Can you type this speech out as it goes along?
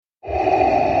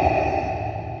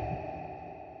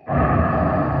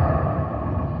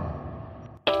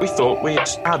we thought we'd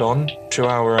add on to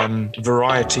our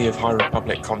variety of High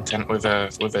Republic content with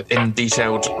an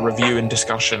in-detailed review and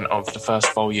discussion of the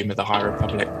first volume of the High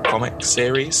Republic comic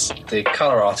series. The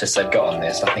colour artists they've got on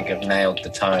this, I think, have nailed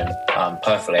the tone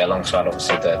perfectly, alongside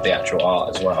obviously the actual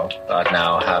art as well. I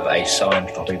now have a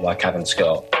signed copy by Cavan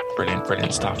Scott.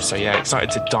 Brilliant stuff. So yeah,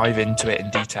 excited to dive into it in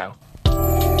detail.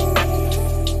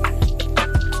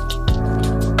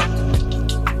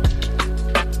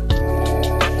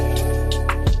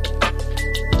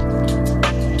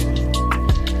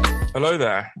 Hello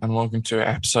there, and welcome to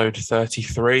episode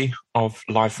 33 of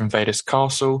Live from Vader's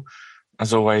Castle.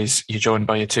 As always, you're joined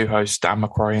by your two hosts, Dan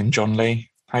McQuarrie and John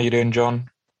Lee. How you doing, John?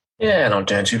 Yeah, not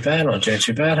doing too bad.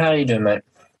 How are you doing, mate?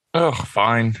 Oh,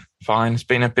 fine. It's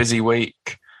been a busy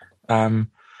week.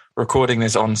 Recording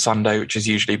this on Sunday, which is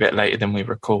usually a bit later than we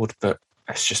record, but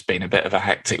it's just been a bit of a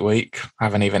hectic week. I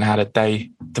haven't even had a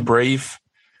day to breathe.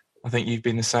 I think you've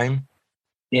been the same.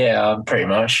 Yeah, pretty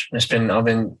much. The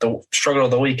struggle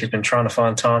of the week has been trying to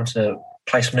find time to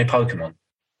play some new Pokemon,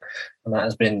 and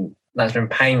that's been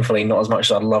painfully not as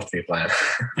much as I'd love to be playing.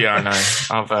 Yeah, I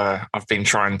know. I've been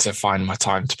trying to find my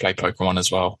time to play Pokemon as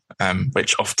well,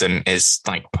 which often is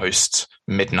like post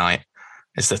midnight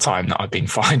is the time that I've been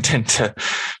finding to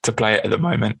play it at the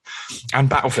moment. And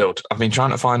Battlefield. I've been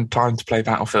trying to find time to play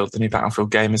Battlefield, the new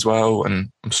Battlefield game as well, and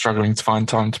I'm struggling to find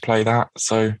time to play that.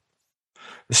 So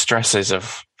the stresses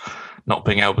of not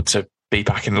being able to be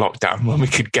back in lockdown when we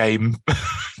could game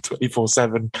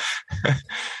 24/7.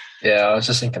 Yeah, I was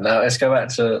just thinking that. Let's go back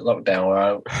to lockdown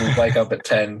where we wake up at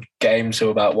 10, game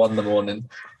till about 1 in the morning,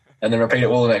 and then repeat it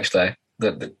all the next day.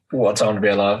 What a time to be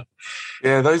alive.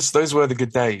 Yeah, those were the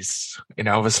good days. You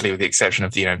know, obviously with the exception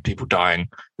of people dying,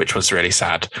 which was really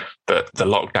sad. But the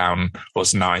lockdown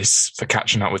was nice for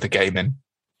catching up with the gaming.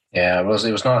 Yeah, it was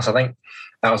nice. I think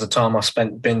that was the time I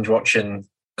spent binge watching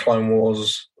Clone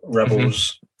Wars,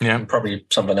 Rebels, and probably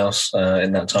something else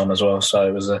in that time as well.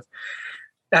 So it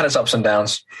had its ups and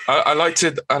downs. I like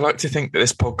to think that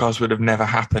this podcast would have never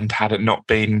happened had it not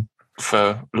been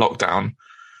for lockdown,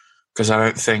 because I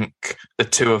don't think the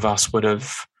two of us would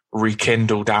have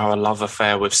rekindled our love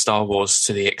affair with Star Wars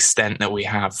to the extent that we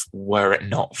have were it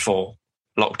not for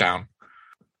lockdown.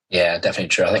 Yeah, definitely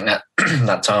true. I think that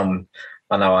that time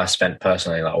I know I spent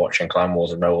personally like watching Clone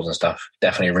Wars and Rebels and stuff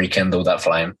definitely rekindled that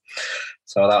flame.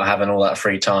 So without having all that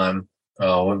free time,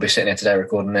 I wouldn't be sitting here today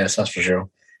recording this, that's for sure.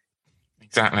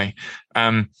 Exactly.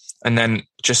 And then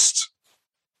it just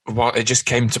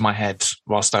came to my head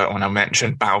when I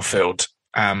mentioned Battlefield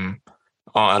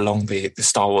along the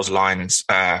Star Wars lines,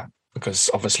 because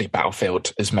obviously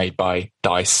Battlefield is made by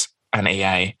DICE and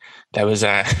EA. There was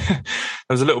a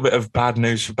little bit of bad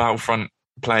news for Battlefront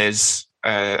players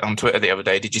on Twitter the other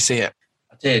day. Did you see it?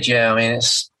 I did, yeah. I mean,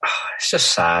 it's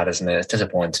just sad, isn't it? It's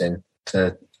disappointing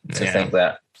to think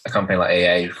that a company like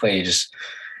EA clearly just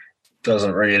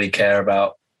doesn't really care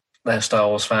about their Star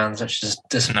Wars fans. It's just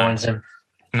disappointing.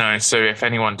 No, so if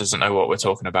anyone doesn't know what we're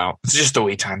talking about, it's just a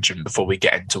wee tangent before we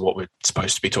get into what we're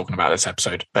supposed to be talking about this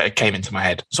episode, but it came into my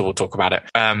head, so we'll talk about it.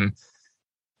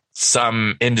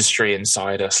 Some industry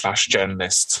insider /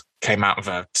 journalist came out of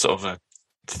a sort of a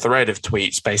thread of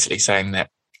tweets basically saying that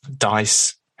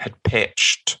DICE had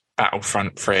pitched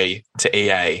Battlefront 3 to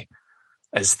EA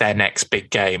as their next big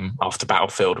game after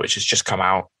Battlefield, which has just come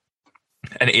out.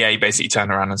 And EA basically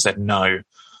turned around and said, no,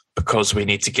 because we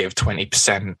need to give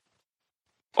 20%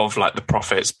 of like the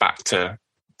profits back to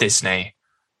Disney.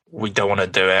 We don't want to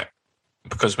do it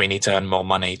because we need to earn more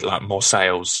money, like more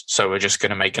sales. So we're just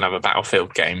going to make another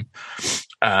Battlefield game.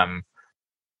 And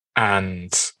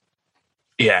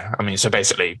yeah, I mean, so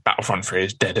basically Battlefront 3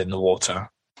 is dead in the water.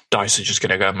 DICE are just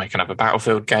going to go and make another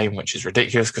Battlefield game, which is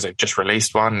ridiculous because they've just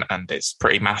released one and it's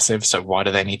pretty massive. So why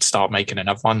do they need to start making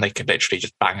another one? They could literally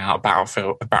just bang out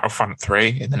Battlefront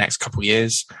 3 in the next couple of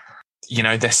years. You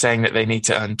know, they're saying that they need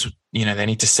to they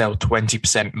need to sell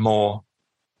 20% more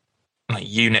like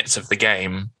units of the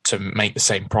game to make the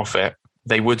same profit.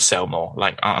 They would sell more.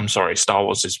 Like, I'm sorry, Star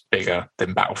Wars is bigger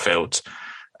than Battlefield.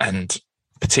 And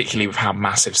particularly with how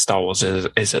massive Star Wars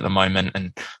is at the moment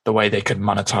and the way they could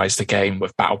monetize the game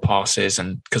with battle passes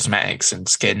and cosmetics and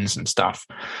skins and stuff.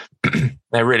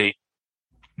 They're really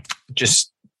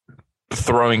just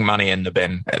throwing money in the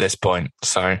bin at this point.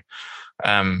 So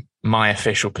my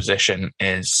official position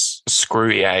is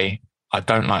screw EA. I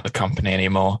don't like the company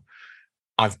anymore.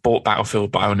 I've bought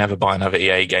Battlefield, but I will never buy another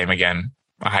EA game again.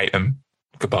 I hate them.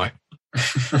 Goodbye.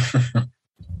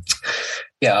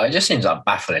 Yeah, it just seems like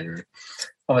baffling.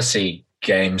 Obviously,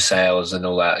 game sales and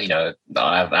all that,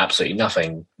 I have absolutely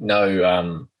nothing,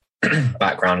 no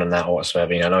background in that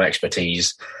whatsoever, no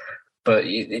expertise. But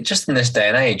just in this day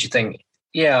and age, you think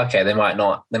yeah, okay, they might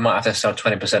not. They might have to sell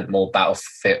 20% more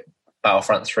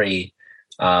Battlefront 3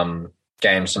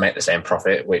 games to make the same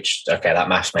profit. Which, okay, that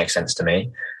maths makes sense to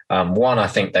me. One, I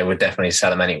think they would definitely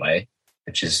sell them anyway,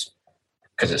 which is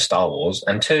because it's Star Wars.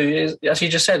 And two is, as you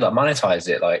just said, like monetize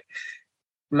it, like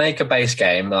make a base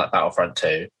game like Battlefront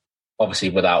 2, obviously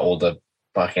without all the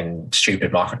fucking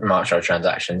stupid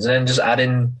microtransactions, and then just add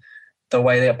in the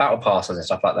way that battle passes and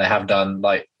stuff like they have done.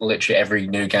 Like literally every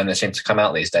new game that seems to come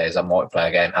out these days, a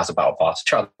multiplayer game has a battle pass.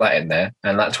 Chuck that in there,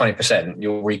 and that 20%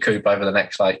 you'll recoup over the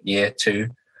next like year, 2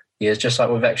 years, just like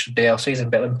with extra DLCs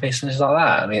and bit and pieces like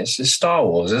that. I mean, it's Star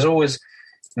Wars. There's always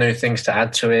new things to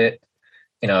add to it.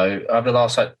 You know, over the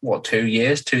last 3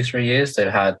 years, they've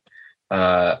had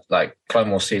like Clone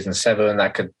Wars Season 7,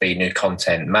 that could be new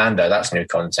content. Mando, that's new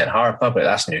content. High Republic,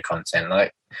 that's new content.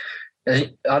 Like,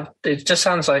 it just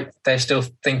sounds like they're still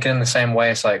thinking in the same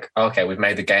way. It's like, okay, we've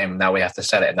made the game, now we have to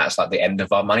sell it, and that's like the end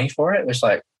of our money for it. It's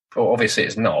like, well, obviously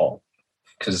it's not,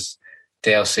 because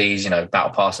DLCs, you know,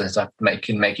 battle passes and stuff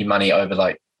make you money over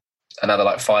like another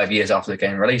like 5 years after the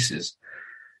game releases.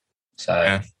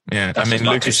 So yeah. I mean,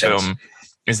 Lucasfilm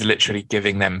is literally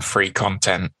giving them free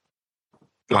content,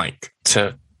 like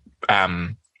to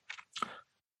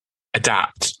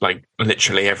adapt, like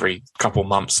literally every couple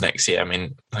months next year. I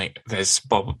mean, like there's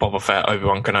Boba Fett,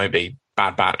 Obi-Wan Kenobi,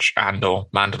 Bad Batch, Andor,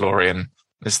 Mandalorian.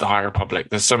 There's the High Republic.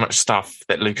 There's so much stuff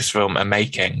that Lucasfilm are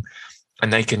making,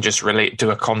 and they can just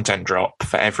do a content drop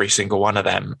for every single one of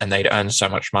them, and they'd earn so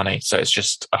much money. So it's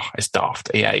just, it's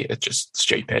daft. EA, it's just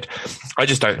stupid. I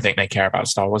just don't think they care about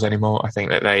Star Wars anymore. I think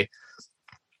that they,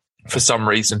 for some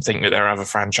reason, think that their other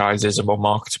franchises are more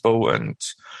marketable, and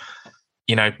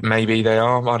you know, maybe they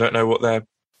are. I don't know what their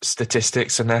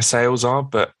statistics and their sales are,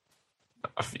 but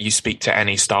you speak to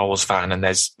any Star Wars fan, and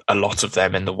there's a lot of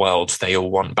them in the world. They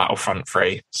all want Battlefront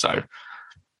 3. So,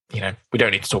 you know, we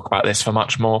don't need to talk about this for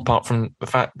much more, apart from the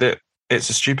fact that it's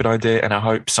a stupid idea, and I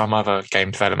hope some other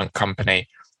game development company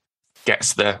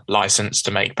gets the license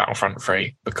to make Battlefront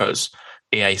 3, because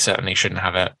EA certainly shouldn't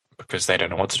have it, because they don't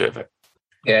know what to do with it.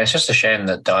 Yeah, it's just a shame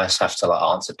that DICE have to like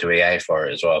answer to EA for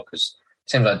it as well, because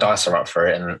it seems like DICE are up for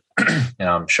it, and you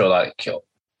know, I'm sure like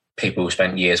people who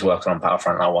spent years working on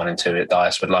Battlefront like 1 and 2 at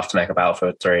DICE would love to make a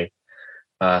Battlefield 3.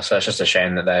 So it's just a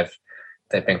shame that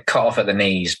they've been cut off at the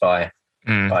knees by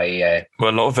EA. Well,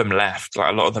 a lot of them left.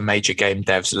 Like a lot of the major game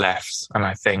devs left, and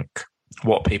I think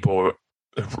what people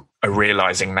are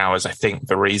realizing now is, I think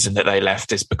the reason that they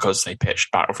left is because they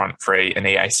pitched Battlefront 3 and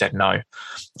EA said no.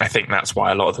 I think that's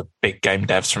why a lot of the big game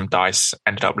devs from DICE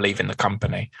ended up leaving the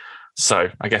company. So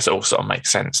I guess it all sort of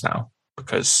makes sense now,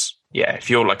 because yeah, if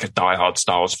you're like a diehard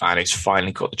Star Wars fan who's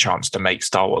finally got the chance to make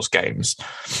Star Wars games,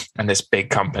 and this big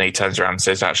company turns around and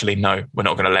says, actually, no, we're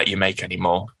not going to let you make any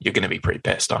more, you're going to be pretty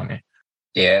pissed, aren't you?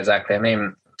 Yeah, exactly. I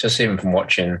mean, just even from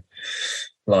watching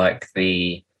like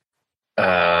the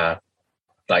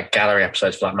like gallery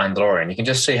episodes for like Mandalorian, you can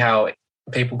just see how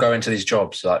people go into these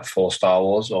jobs like for Star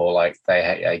Wars, or like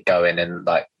they go in and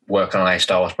like work on a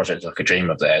Star Wars project like a dream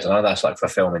of theirs. I know that's like for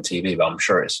film and TV, but I'm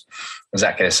sure it's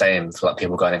exactly the same for like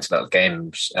people going into the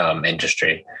games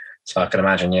industry. So I can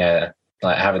imagine, yeah,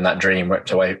 like having that dream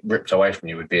ripped away from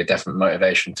you would be a definite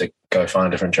motivation to go find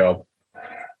a different job.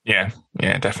 Yeah,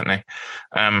 definitely.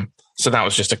 So that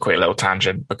was just a quick little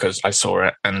tangent because I saw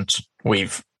it, and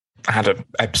we've had an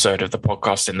episode of the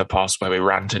podcast in the past where we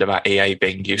ranted about EA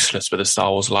being useless with a Star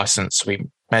Wars license. We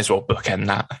may as well bookend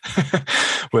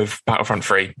that with Battlefront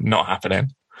 3 not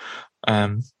happening.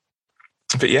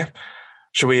 But yeah,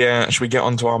 should we get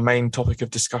on to our main topic of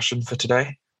discussion for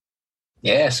today?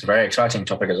 Yes, a very exciting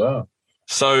topic as well.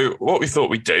 So what we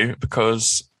thought we'd do,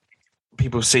 because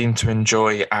people seem to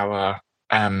enjoy our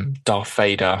Darth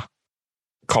Vader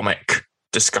comic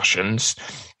discussions,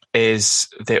 is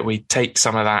that we take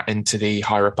some of that into the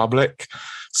High Republic.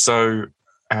 So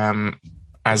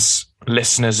as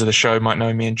listeners of the show might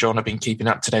know, me and John have been keeping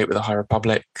up to date with the High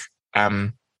Republic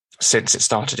since it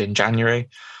started in January.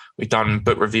 We've done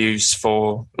book reviews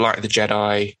for Light of the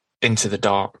Jedi, Into the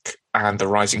Dark, and The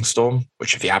Rising Storm,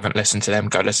 which if you haven't listened to them,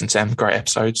 go listen to them. Great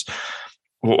episodes.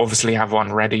 We'll obviously have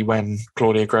one ready when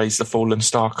Claudia Gray's The Fallen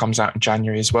Star comes out in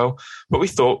January as well. But we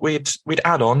thought we'd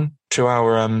add on to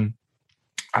our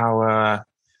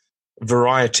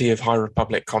variety of High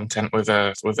Republic content with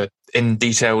a in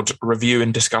detailed review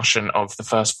and discussion of the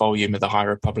first volume of the High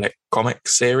Republic comic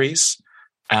series.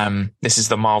 This is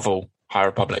the Marvel High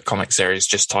Republic comic series,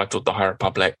 just titled The High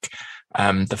Republic.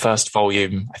 The first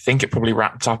volume, I think it probably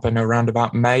wrapped up in around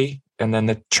about May, and then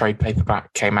the trade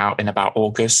paperback came out in about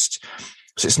August.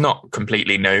 So it's not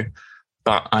completely new,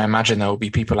 but I imagine there will be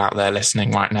people out there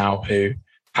listening right now who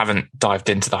haven't dived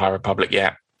into the High Republic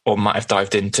yet, or might have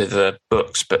dived into the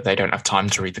books, but they don't have time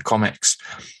to read the comics.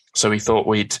 So we thought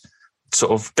we'd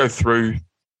sort of go through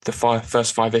the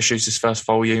first 5 issues, this first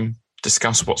volume,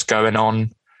 discuss what's going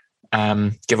on,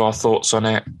 give our thoughts on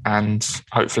it, and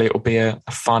hopefully it will be a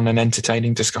fun and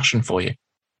entertaining discussion for you.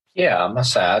 Yeah, I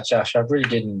must say, Josh, I really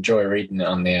did enjoy reading it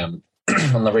on the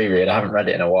on the reread. I haven't read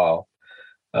it in a while.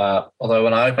 Although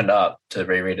when I opened up to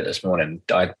reread it this morning,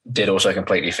 I did also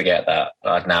completely forget that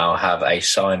I'd now have a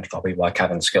signed copy by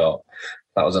Cavan Scott.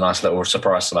 That was a nice little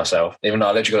surprise to myself, even though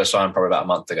I literally got it signed probably about a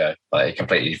month ago. I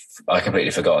completely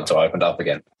forgot until I opened up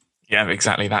again. Yeah,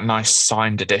 exactly. That nice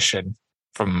signed edition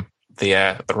from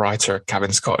the writer,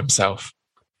 Cavan Scott himself.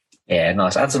 Yeah,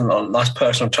 nice. Adds a nice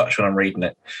personal touch when I'm reading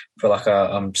it. I feel like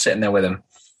I'm sitting there with him.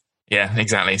 Yeah,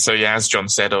 exactly. So yeah, as John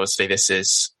said, obviously this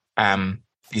is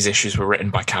these issues were written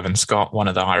by Cavan Scott, one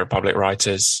of the High Republic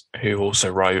writers who also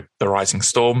wrote The Rising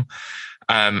Storm.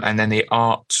 And then the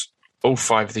art, all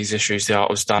 5 of these issues, the art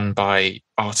was done by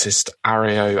artist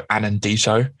Ario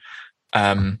Anandito.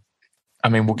 I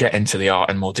mean, we'll get into the art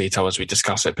in more detail as we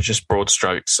discuss it, but just broad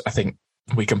strokes, I think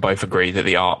we can both agree that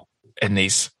the art in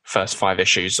these first 5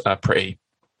 issues are pretty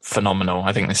phenomenal.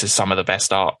 I think this is some of the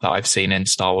best art that I've seen in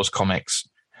Star Wars comics,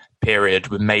 period,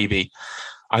 with maybe...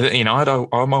 I'd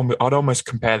almost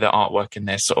compare the artwork in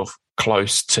this sort of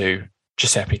close to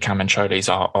Giuseppe Camuncoli's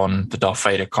art on the Darth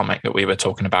Vader comic that we were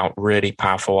talking about. Really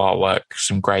powerful artwork,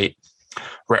 some great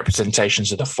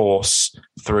representations of the Force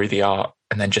through the art,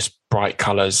 and then just bright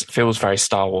colors. Feels very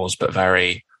Star Wars, but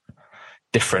very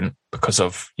different because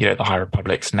of the High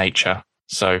Republic's nature.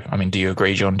 So, I mean, do you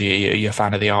agree, John? Are you a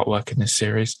fan of the artwork in this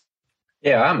series?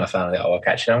 Yeah, I'm a fan of the artwork,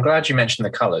 actually. I'm glad you mentioned the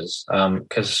colors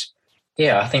because,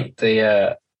 I think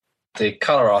the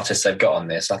color artists they've got on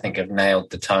this, I think, have nailed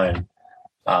the tone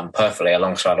perfectly,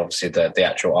 alongside obviously the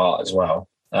actual art as well.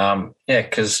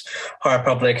 Because High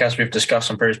Republic, as we've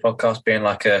discussed on previous podcasts, being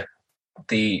like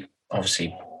the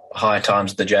obviously high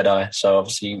times of the Jedi, so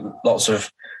obviously lots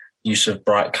of use of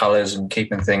bright colors and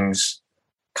keeping things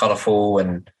colorful.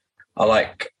 And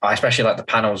I especially like the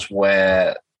panels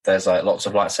where there's like lots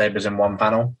of lightsabers in one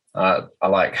panel. I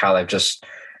like how they've just,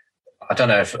 I don't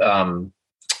know if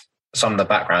some of the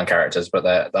background characters, but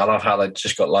I love how they've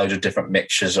just got loads of different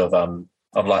mixtures of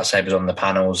lightsabers on the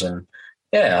panels. And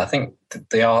I think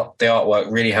the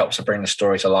artwork really helps to bring the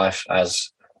story to life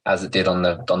as it did on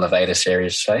the Vader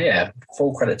series. So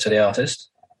full credit to the artist.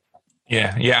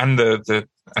 Yeah, and the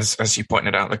as you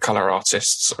pointed out, the color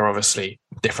artists are obviously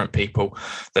different people.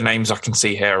 The names I can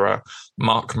see here are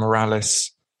Mark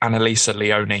Morales, Annalisa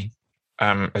Leone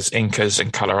as inkers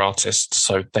and color artists.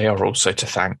 So they are also to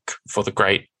thank for the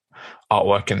great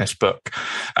artwork in this book.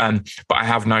 But I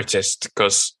have noticed,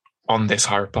 because on this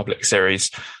High Republic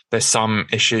series, there's some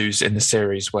issues in the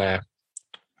series where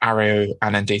Ario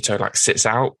Anandito sits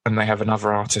out, and they have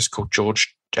another artist called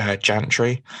George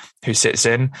Jantry who sits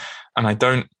in. And I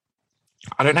don't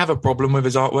have a problem with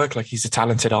his artwork. He's a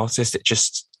talented artist. It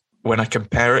just, when I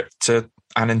compare it to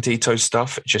Anandito's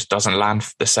stuff, it just doesn't land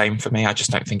the same for me. I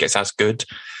just don't think it's as good,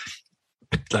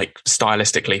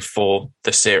 stylistically, for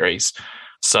the series.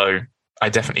 So I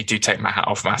definitely do take my hat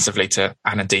off massively to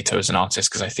Anandito as an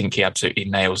artist, because I think he absolutely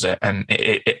nails it. And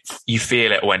you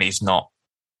feel it when he's not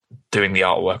doing the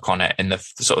artwork on it in the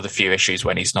sort of the few issues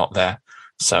when he's not there.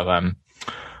 So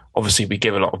obviously we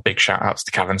give a lot of big shout outs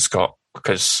to Cavan Scott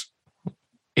because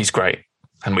he's great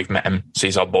and we've met him. So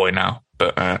he's our boy now.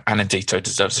 But Anandito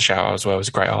deserves a shout out as well. He's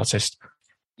a great artist.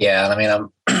 Yeah, I mean,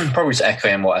 I'm probably just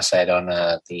echoing what I said on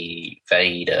the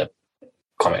Vader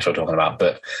comics we're talking about.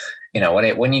 But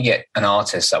when you get an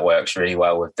artist that works really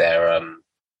well with their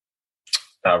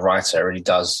writer, it really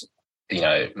does,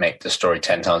 make the story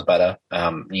 10 times better.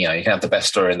 You can have the best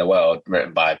story in the world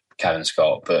written by Cavan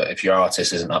Scott, but if your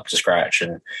artist isn't up to scratch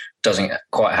and doesn't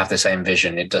quite have the same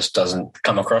vision, it just doesn't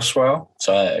come across well.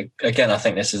 So again, I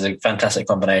think this is a fantastic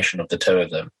combination of the two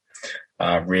of them,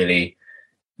 really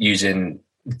using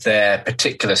their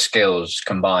particular skills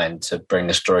combined to bring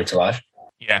the story to life.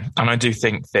 Yeah, and I do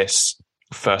think this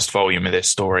first volume of this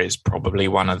story is probably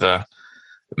one of the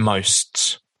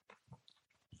most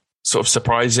sort of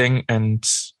surprising and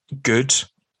good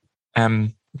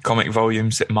comic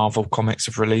volumes that Marvel Comics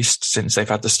have released since they've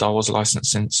had the Star Wars license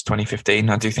since 2015.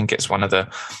 I do think it's one of the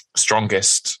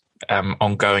strongest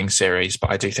ongoing series,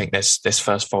 but I do think this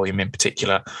first volume in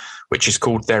particular, which is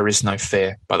called There Is No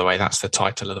Fear, by the way, that's the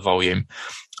title of the volume,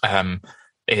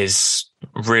 is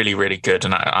really, really good.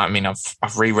 And I mean,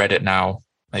 I've reread it now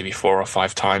maybe 4 or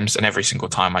 5 times, and every single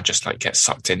time I just get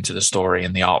sucked into the story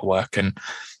and the artwork. And,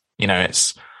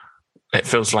 it's it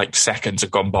feels like seconds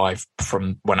have gone by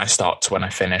from when I start to when I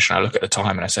finish. And I look at the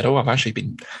time and I said, I've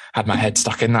actually had my head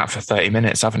stuck in that for 30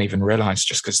 minutes. I haven't even realized,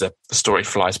 just because the story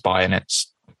flies by and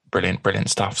it's brilliant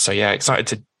stuff. So yeah, excited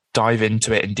to dive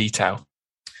into it in detail.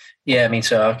 Yeah, me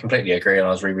too. I completely agree. And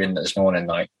I was rereading it this morning,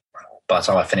 like, by the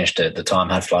time I finished it, the time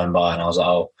had flown by, and I was like,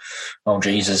 oh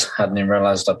Jesus, hadn't even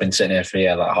realised I've been sitting here for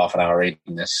like half an hour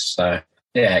reading this. So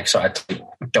yeah, excited to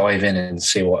dive in and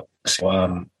see what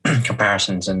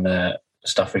comparisons and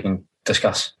stuff we can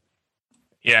discuss.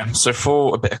 Yeah, so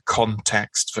for a bit of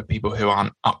context for people who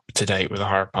aren't up to date with the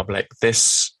High Republic,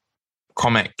 this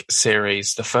comic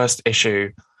series, the first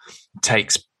issue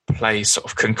takes place sort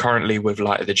of concurrently with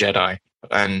Light of the Jedi,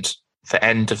 and the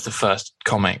end of the first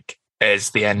comic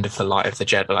is the end of the Light of the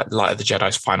Jedi, like Light of the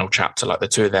Jedi's final chapter. Like the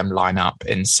two of them line up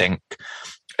in sync,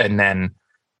 and then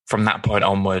from that point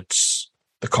onwards,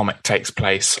 the comic takes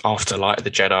place after Light of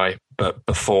the Jedi, but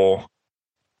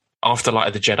after Light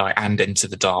of the Jedi and Into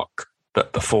the Dark,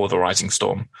 but before the Rising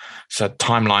Storm. So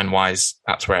timeline-wise,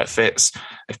 that's where it fits.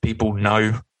 If people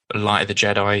know Light of the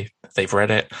Jedi, they've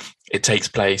read it. It takes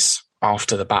place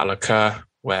after the Battle of Kur,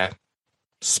 where,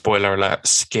 spoiler alert,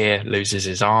 Sskeer loses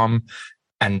his arm.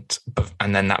 And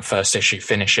then that first issue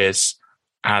finishes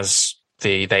as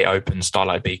they open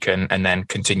Starlight Beacon and then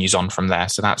continues on from there.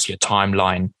 So that's your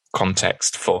timeline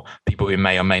context for people who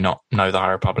may or may not know the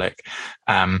High Republic.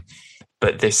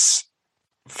 But this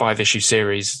 5-issue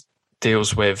series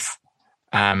deals with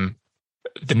the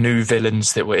new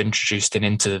villains that were introduced in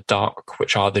Into the Dark,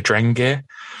 which are the Drengir,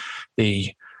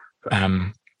 the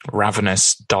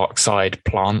ravenous dark side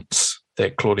plants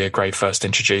that Claudia Gray first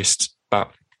introduced,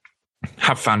 but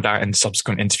have found out in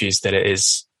subsequent interviews that it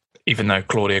is, even though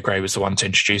Claudia Gray was the one to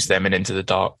introduce them in Into the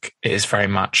Dark, it is very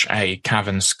much a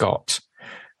Cavan Scott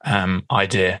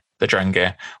idea, the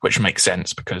Drengir, which makes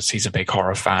sense because he's a big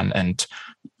horror fan, and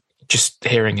just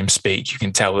hearing him speak, you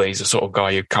can tell that he's the sort of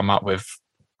guy who'd come up with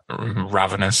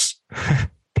ravenous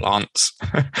plants.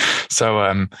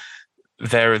 So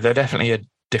they're definitely a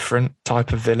different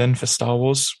type of villain for Star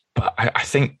Wars. But I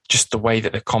think just the way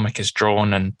that the comic is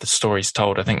drawn and the story's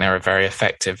told, I think they're a very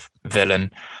effective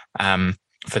villain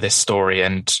for this story.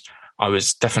 And I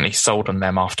was definitely sold on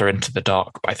them after Into the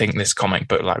Dark. But I think this comic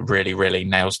book like really, really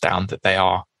nails down that they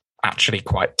are actually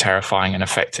quite terrifying and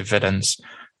effective villains.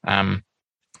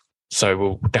 So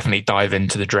we'll definitely dive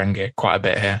into the Drengir quite a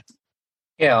bit here.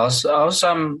 Yeah, I was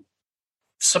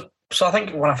so I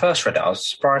think when I first read it, I was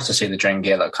surprised to see the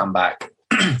Drengir that come back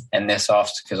in this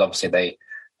after, because obviously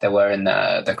they were in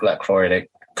the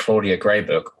Claudia Gray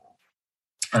book,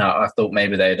 and I thought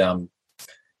maybe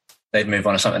they'd move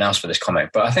on to something else for this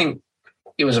comic. But I think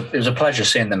it was a pleasure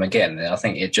seeing them again. I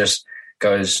think it just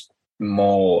leans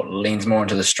more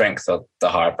into the strength of the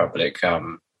High Republic,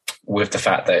 with the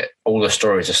fact that all the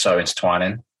stories are so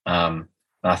intertwining. And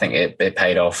I think it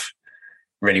paid off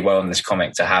really well in this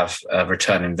comic to have a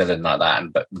returning villain like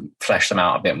that, but flesh them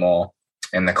out a bit more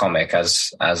in the comic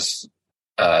as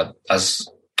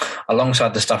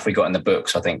alongside the stuff we got in the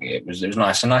books. I think it was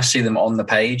nice, and nice to see them on the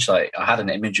page. Like, I had an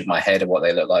image in my head of what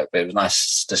they look like, but it was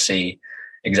nice to see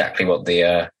exactly what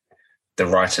the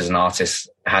writers and artists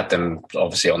had them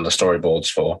obviously on the storyboards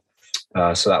for.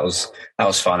 So that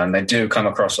was fun, and they do come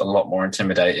across a lot more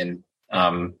intimidating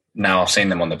now I've seen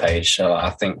them on the page. So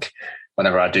I think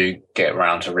whenever I do get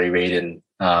around to rereading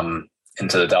Into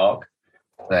the Dark,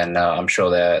 then I'm sure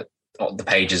the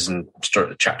pages and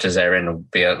chapters they're in will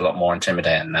be a lot more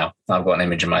intimidating now. I've got an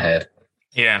image in my head.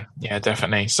 Yeah,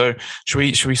 definitely. So should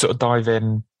we sort of dive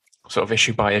in sort of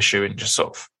issue by issue and just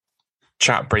sort of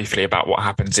chat briefly about what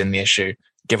happens in the issue,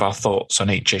 give our thoughts on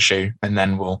each issue, and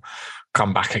then we'll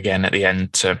come back again at the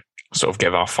end to sort of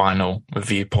give our final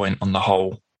viewpoint on the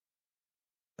whole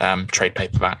trade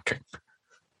paperback.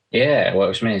 Yeah,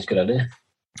 works for me. It's a good idea.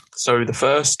 So the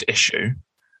first issue,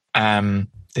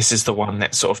 this is the one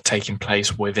that's sort of taking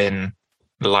place within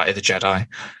the Light of the Jedi.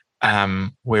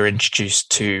 We're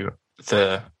introduced to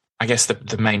the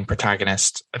main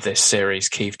protagonist of this series,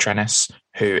 Keeve Trennis,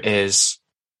 who is,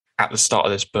 at the start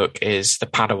of this book, is the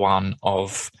Padawan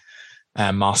of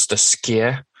Master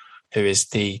Sskeer, who is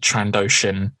the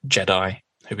Trandoshan Jedi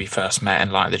who we first met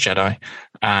in Light of the Jedi.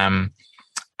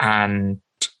 And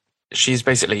she's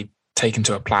basically taken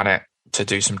to a planet to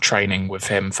do some training with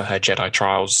him for her Jedi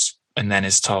trials, and then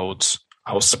is told,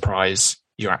 "Oh, surprise,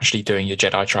 you're actually doing your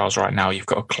Jedi trials right now. You've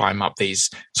got to climb up these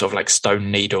sort of like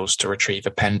stone needles to retrieve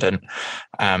a pendant."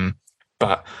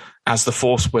 But as the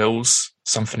Force wills,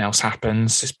 something else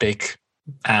happens. This big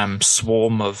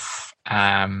swarm of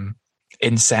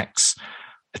insects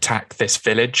attack this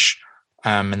village,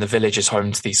 And the village is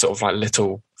home to these sort of like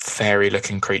little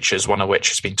fairy-looking creatures, one of which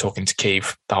has been talking to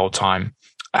Keeve the whole time.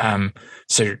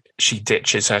 So she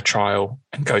ditches her trial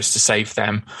and goes to save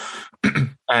them.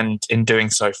 And in doing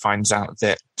so, finds out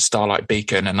that Starlight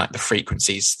Beacon and like the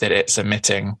frequencies that it's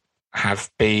emitting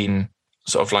have been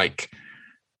sort of like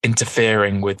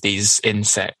interfering with these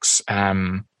insects,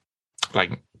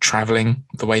 like traveling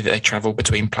the way that they travel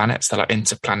between planets. They're like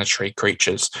interplanetary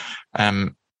creatures.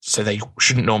 So they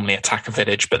shouldn't normally attack a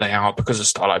village, but they are because of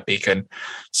Starlight Beacon.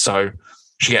 So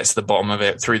she gets to the bottom of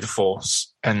it through the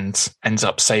Force and ends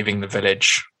up saving the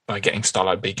village by getting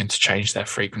Starlight Beacon to change their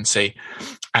frequency.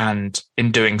 And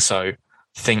in doing so,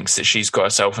 thinks that she's got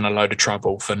herself in a load of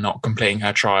trouble for not completing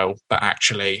her trial. But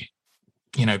actually,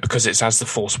 you know, because it's as the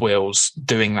Force wills,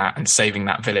 doing that and saving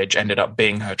that village ended up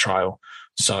being her trial.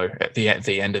 So at the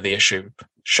end of the issue,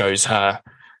 shows her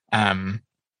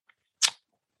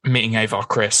meeting Avar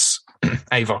Kriss,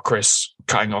 Avar Kriss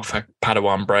cutting off her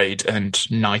Padawan braid and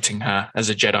knighting her as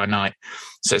a Jedi Knight.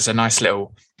 So it's a nice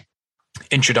little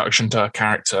introduction to her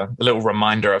character, a little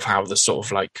reminder of how the sort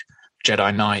of like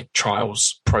Jedi Knight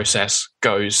trials process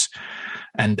goes.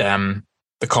 And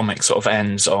the comic sort of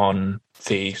ends on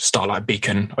the Starlight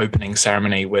Beacon opening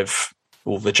ceremony with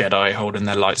all the Jedi holding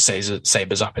their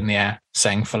lightsabers up in the air,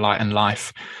 saying "For light and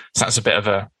life." So that's a bit of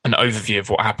an overview of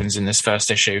what happens in this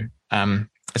first issue.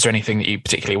 Is there anything that you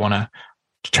particularly want to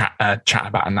chat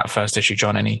about in that first issue,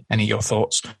 John? Any of your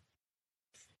thoughts?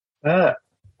 No,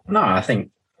 I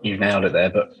think you've nailed it there.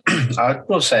 But I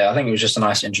will say, I think it was just a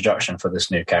nice introduction for this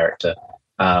new character.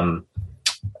 I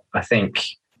think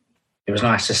it was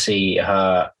nice to see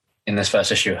her in this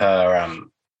first issue, her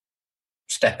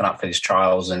stepping up for these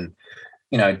trials, and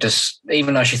you know, just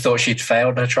even though she thought she'd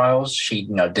failed her trials, she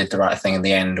did the right thing in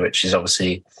the end, which is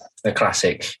obviously the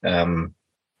classic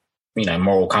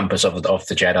moral compass of the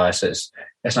Jedi. So it's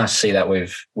nice to see that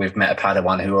we've met a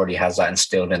Padawan who already has that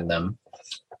instilled in them.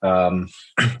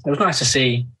 It was nice to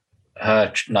see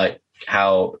her, like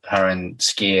how her and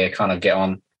Skier kind of get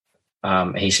on.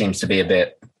 He seems to be a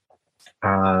bit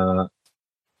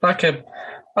like a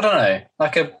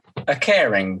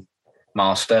caring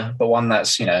master, but one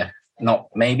that's not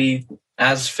maybe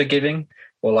as forgiving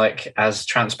or like as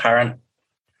transparent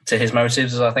to his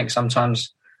motives as I think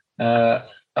sometimes a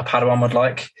Padawan would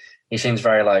like. He seems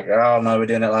very like, oh no, we're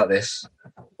doing it like this,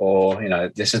 or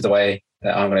this is the way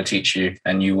that I'm going to teach you,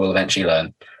 and you will eventually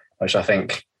learn. Which I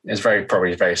think is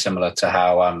probably very similar to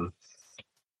how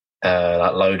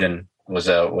like Loden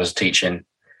was teaching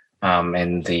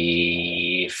in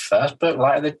the first book,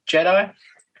 Light of the Jedi.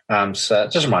 So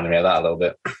it just reminded me of that a little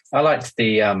bit. I liked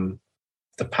the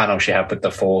panel she had with the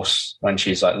Force when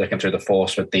she's like looking through the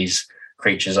Force with these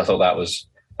creatures. I thought that was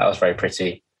very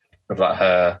pretty, with like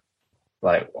her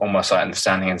like almost like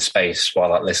standing in space while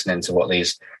like listening to what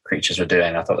these creatures were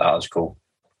doing. I thought that was cool.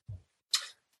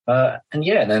 And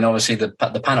then obviously the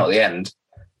panel at the end,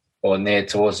 or near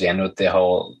towards the end, with the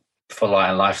whole For Light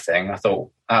and Life thing. I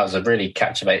thought that was a really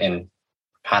captivating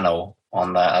panel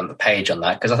on the page on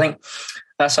that, because I think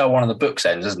that's how one of the books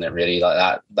ends, isn't it? Really,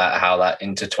 like that how that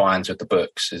intertwines with the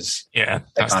books is. Yeah,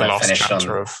 that's the last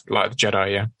chapter of Light of the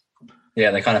Jedi.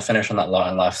 Yeah, they kind of finish on that Light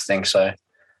and Life thing. So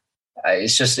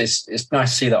it's nice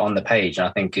to see that on the page, and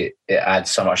I think it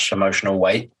adds so much emotional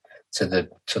weight to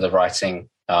the writing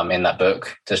in that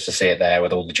book, just to see it there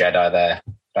with all the Jedi there,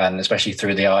 and especially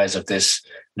through the eyes of this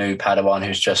new Padawan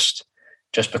who's just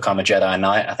become a Jedi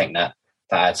Knight. I think that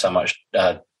adds so much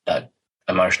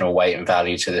emotional weight and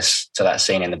value to that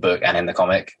scene in the book and in the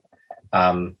comic.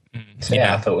 I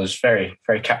thought it was very,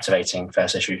 very captivating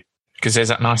first issue. Because there's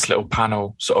that nice little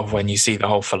panel, sort of when you see the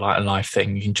whole For Light and Life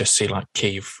thing, you can just see like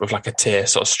Keeve with like a tear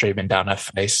sort of streaming down her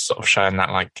face, sort of showing that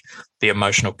like the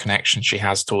emotional connection she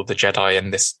has to all the Jedi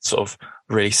in this sort of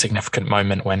really significant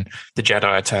moment when the Jedi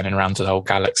are turning around to the whole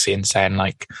galaxy and saying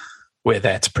like, we're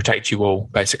there to protect you all,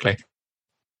 basically.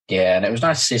 Yeah, and it was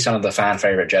nice to see some of the fan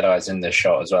favorite Jedis in this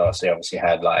shot as well. So you obviously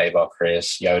had like Avar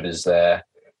Kriss, Yoda's there,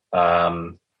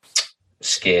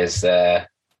 Skier's there.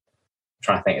 I'm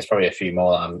trying to think, it's probably a few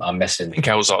more I'm missing. I think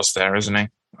Elzar's there, isn't he?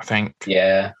 I think.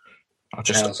 Yeah. I'll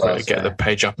just get the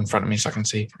page up in front of me so I can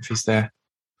see if he's there.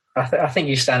 I think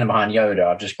he's standing behind Yoda.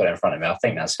 I've just got it in front of me. I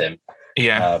think that's him.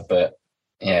 Yeah. But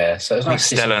yeah, so it's nice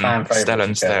to see some fan favorites.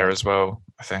 Stellan's there as well.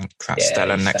 I think that's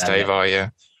Stellan next to Avar, yeah.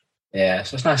 Yeah,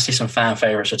 so it's nice to see some fan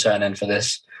favourites return in for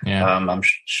this. Yeah. I'm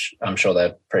sure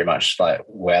they're pretty much like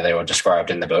where they were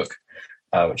described in the book,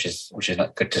 which is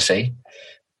good to see.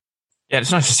 Yeah,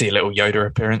 it's nice to see a little Yoda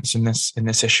appearance in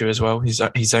this issue as well.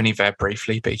 He's only there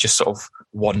briefly, but he just sort of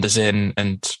wanders in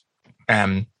and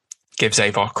gives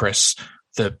Avar Kriss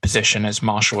the position as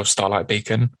Marshal of Starlight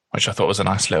Beacon, which I thought was a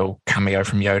nice little cameo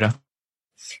from Yoda.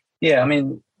 Yeah, I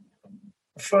mean,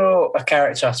 for a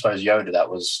character, I suppose Yoda that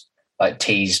was like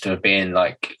teased of being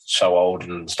like so old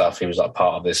and stuff. He was like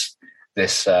part of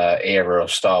this era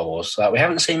of Star Wars. We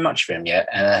haven't seen much of him yet,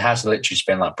 and it has literally just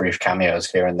been like brief cameos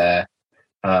here and there.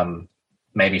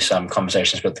 Maybe some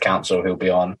conversations with the council he'll be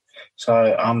on. So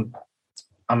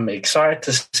I'm excited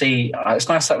to see. It's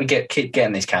nice that we keep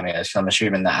getting these cameos. I'm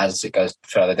assuming that as it goes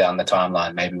further down the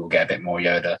timeline, maybe we'll get a bit more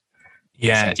Yoda.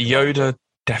 Yeah, Yoda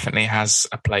definitely has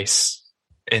a place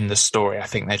in the story. I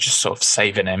think they're just sort of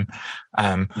saving him.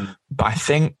 But I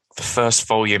think the first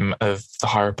volume of the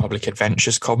High Republic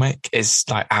Adventures comic is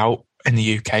like out in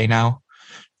the UK now.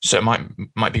 So it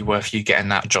might be worth you getting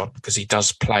that, John, because he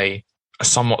does play a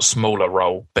somewhat smaller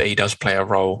role, but he does play a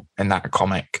role in that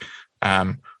comic.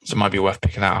 So it might be worth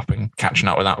picking that up and catching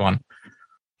up with that one.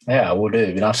 Yeah, I will do.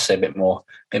 It'd be nice to see a bit more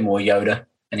Yoda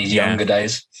in his younger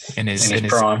days. In his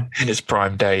prime. In his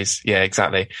prime days. Yeah,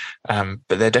 exactly. But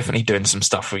they're definitely doing some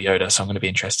stuff with Yoda, so I'm going to be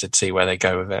interested to see where they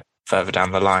go with it further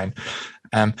down the line.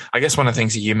 I guess one of the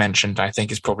things that you mentioned, I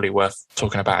think is probably worth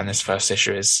talking about in this first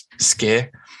issue is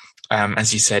Skier.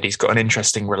 As you said, he's got an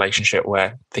interesting relationship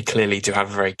where they clearly do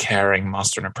have a very caring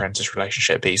master and apprentice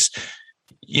relationship. He's,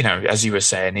 as you were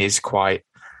saying, he's quite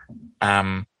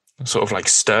sort of like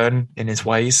stern in his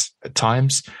ways at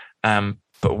times.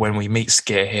 But when we meet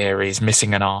Skier here, he's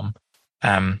missing an arm,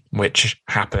 which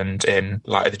happened in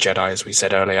Light of the Jedi, as we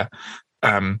said earlier.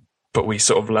 But we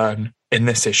sort of learn in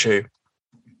this issue,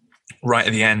 right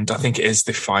at the end, I think it is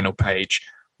the final page,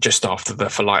 just after the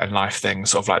For Light and Life thing,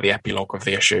 sort of like the epilogue of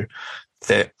the issue,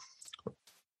 that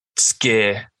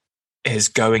Skier is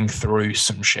going through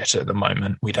some shit at the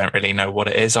moment. We don't really know what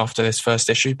it is after this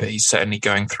first issue, but he's certainly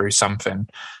going through something.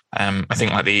 I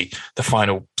think like the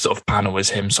final sort of panel is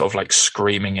him sort of like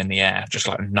screaming in the air, just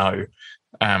like no.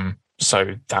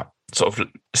 So that sort of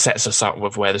sets us up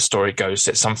with where the story goes,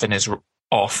 that something is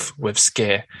off with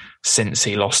Skier since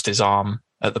he lost his arm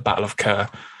at the Battle of Kerr.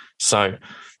 So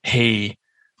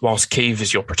whilst Keeve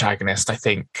is your protagonist, I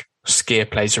think Skier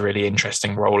plays a really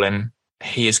interesting role in.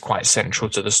 He is quite central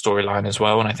to the storyline as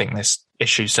well. And I think this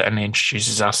issue certainly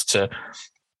introduces us to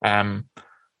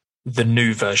the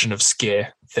new version of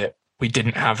Skier that we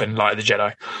didn't have in Light of the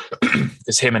Jedi.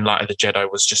 Because him in Light of the Jedi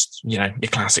was just, your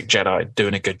classic Jedi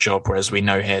doing a good job. Whereas we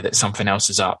know here that something else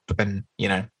is up and,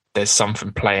 there's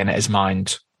something playing at his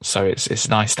mind. So it's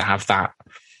nice to have that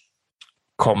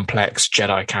complex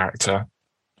Jedi character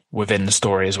within the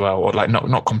story as well, or like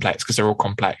not complex because they're all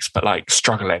complex, but like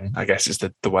struggling, I guess is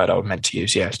the word I was meant to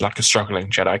use. Yeah, it's like a struggling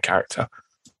Jedi character.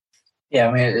 Yeah,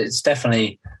 I mean, it's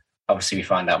definitely, obviously we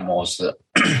find out more as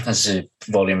the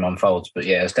volume unfolds, but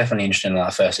yeah, it's definitely interesting in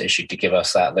that first issue to give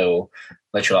us that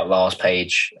literally like last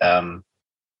page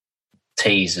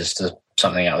tease as to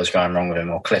something that was going wrong with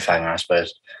him, or cliffhanger, I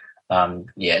suppose.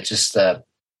 Just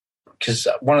because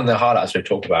one of the highlights we've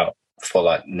talked about for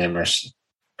like numerous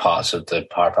parts of the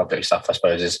High Republic stuff, I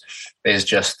suppose, is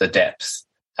just the depth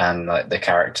and like the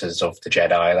characters of the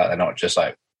Jedi. Like they're not just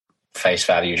like face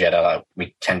value Jedi like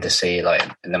we tend to see like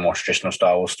in the more traditional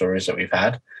Star Wars stories that we've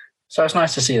had. So it's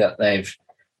nice to see that they've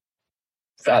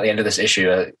at the end of this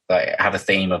issue like have a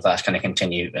theme of that's going to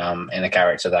continue in a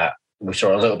character that we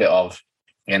saw a little bit of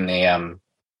in the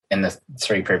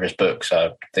 3 previous books.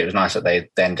 So it was nice that they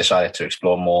then decided to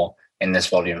explore more in this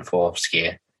volume for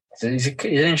Skier. He's an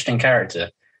interesting character.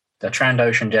 The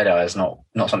Trandoshan Jedi is not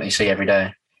something you see every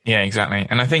day. Yeah, exactly.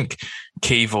 And I think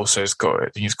Keeve also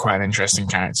he's quite an interesting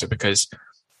character because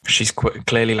she's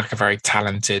clearly like a very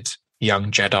talented young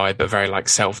Jedi, but very like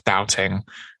self-doubting.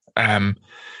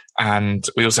 And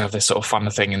we also have this sort of fun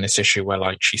thing in this issue where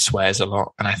like she swears a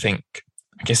lot. And I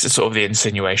guess it's sort of the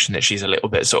insinuation that she's a little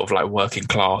bit sort of like working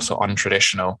class or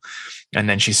untraditional. And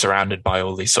then she's surrounded by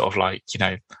all these sort of like,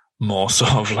 more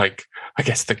sort of like, I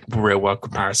guess the real world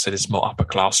comparison is more upper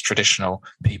class traditional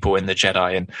people in the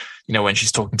Jedi. And, when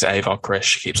she's talking to Avar Kriss,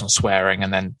 she keeps on swearing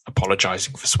and then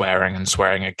apologizing for swearing and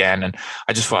swearing again. And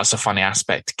I just thought that's a funny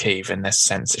aspect to Keeve in this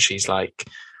sense that she's like,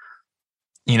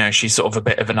 she's sort of a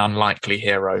bit of an unlikely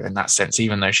hero in that sense,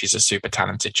 even though she's a super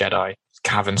talented Jedi.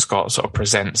 Cavan Scott sort of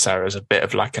presents her as a bit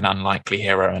of like an unlikely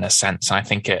hero in a sense. And I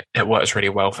think it works really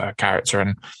well for her character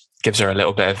and gives her a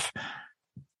little bit of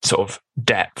sort of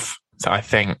depth that I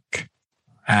think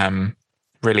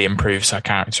really improves her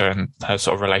character and her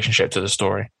sort of relationship to the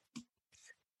story.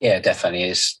 Yeah, definitely.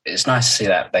 It's nice to see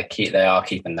that they are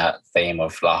keeping that theme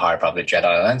of like High Republic Jedi.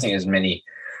 I don't think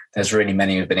there's really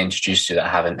many who've been introduced to that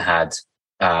haven't had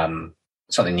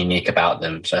something unique about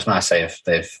them. So it's nice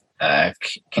they've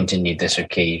continued this with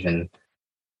Keeve,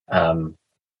 and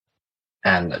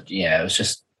And it was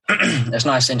just it's a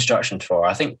nice introduction for her.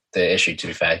 I think the issue, to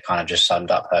be fair, kind of just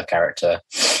summed up her character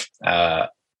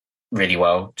really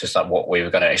well, just like what we were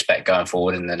going to expect going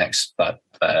forward in the next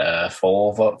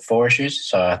four issues.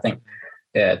 So I think,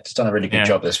 it's done a really good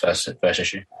job this first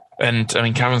issue. And I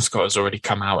mean, Cavan Scott has already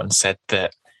come out and said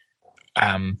that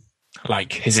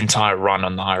like his entire run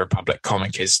on the High Republic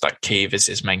comic is like Keeve is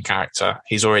his main character.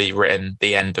 He's already written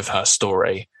the end of her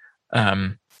story.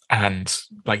 And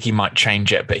like he might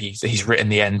change it, but he's written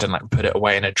the end and like put it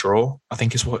away in a drawer, I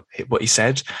think is what he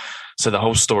said. So the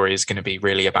whole story is going to be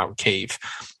really about Keeve.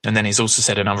 And then he's also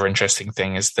said another interesting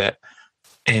thing is that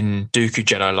in Dooku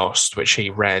Jedi Lost, which he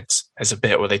read, there's a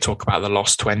bit where they talk about the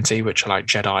Lost 20, which are like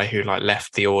Jedi who like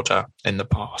left the Order in the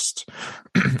past.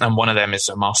 And one of them is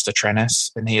a Master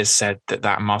Trennis. And he has said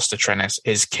that Master Trennis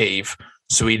is Keeve.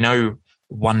 So we know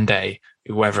one day,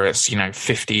 whether it's,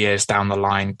 50 years down the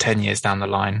line, 10 years down the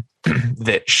line,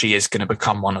 that she is going to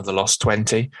become one of the Lost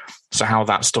 20. So how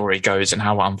that story goes and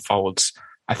how it unfolds,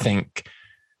 I think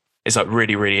is like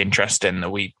really, really interesting that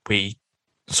we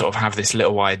sort of have this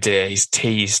little idea. He's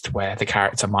teased where the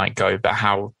character might go, but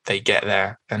how they get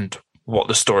there and what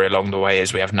the story along the way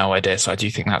is, we have no idea. So I do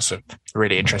think that's a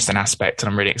really interesting aspect, and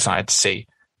I'm really excited to see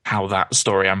how that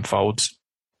story unfolds.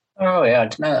 Oh yeah,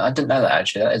 I didn't know that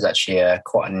actually. That is actually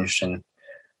quite an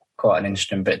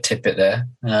interesting bit tidbit there.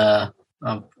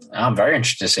 I'm very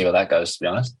interested to see where that goes, to be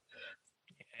honest.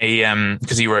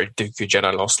 Because he wrote Dooku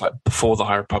Jedi Lost like before the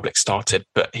High Republic started,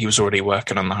 but he was already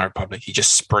working on the High Republic. He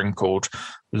just sprinkled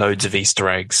loads of Easter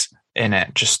eggs in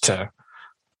it just to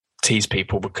tease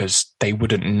people, because they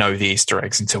wouldn't know the Easter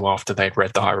eggs until after they'd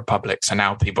read the High Republic. So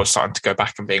now people are starting to go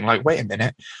back and being like, wait a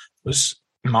minute, was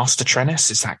Master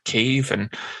Trennis, is that Keeve? And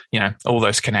all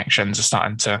those connections are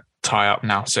starting to tie up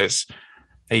now. So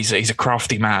he's a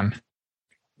crafty man.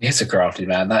 He's a crafty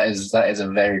man. That is a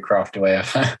very crafty way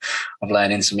of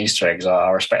laying in some Easter eggs.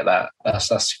 I respect that.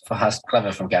 That's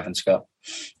clever from Cavan Scott.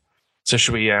 So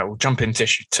should we we'll jump into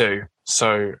issue 2.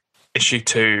 So issue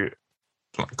 2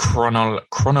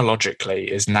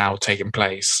 chronologically is now taking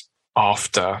place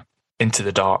after Into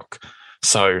the Dark.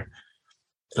 So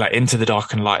like Into the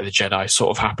Dark and Light of the Jedi sort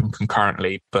of happen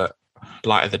concurrently, but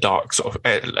Into the Dark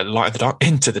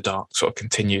sort of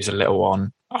continues a little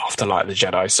on after Light of the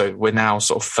Jedi. So we're now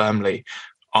sort of firmly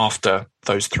after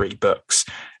those 3 books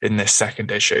in this second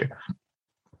issue.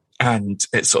 And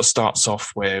it sort of starts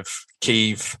off with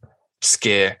Keeve,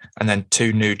 Sskeer, and then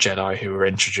 2 new Jedi who were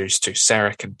introduced to,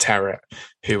 Serek and Terret,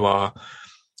 who are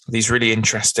these really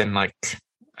interesting, like,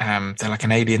 they're like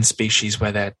an alien species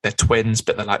where they're twins,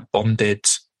 but they're like bonded.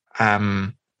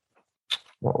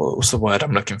 What's the word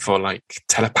I'm looking for? Like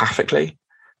telepathically?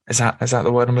 Is that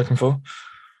the word I'm looking for?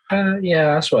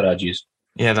 Yeah, that's what I'd use.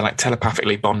 Yeah, they're like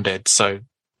telepathically bonded. So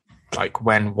like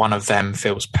when one of them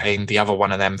feels pain, the other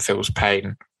one of them feels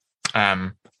pain,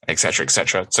 et cetera, et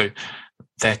cetera. So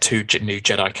they're 2 new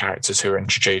Jedi characters who are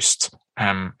introduced,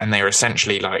 and they are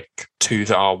essentially like 2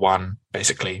 that are 1,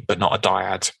 basically, but not a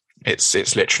dyad.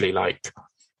 It's literally like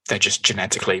they're just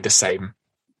genetically the same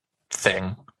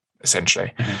thing,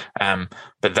 essentially. Mm-hmm.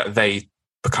 But that they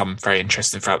become very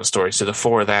interesting throughout the story. So the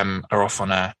 4 of them are off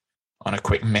on a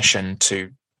quick mission to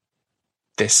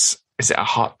this, is it a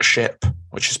Hutt ship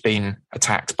which has been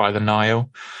attacked by the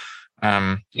Nihil?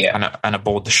 And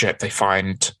aboard the ship they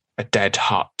find a dead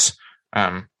Hutt,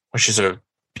 which is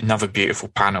another beautiful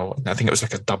panel. I think it was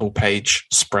like a double page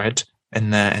spread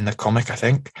in the comic, I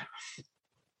think.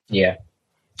 Yeah.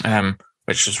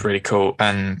 Which was really cool.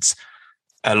 And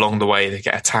along the way they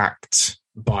get attacked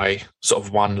by sort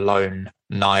of 1 lone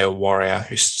Nihil warrior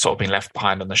who's sort of been left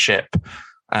behind on the ship,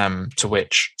 to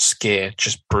which Sskeer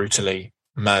just brutally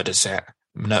murders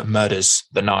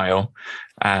the Nihil,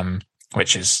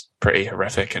 which is pretty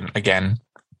horrific, and again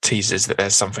teases that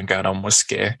there's something going on with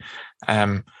Sskeer.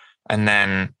 And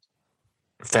then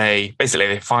they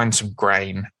find some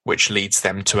grain which leads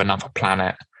them to another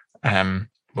planet,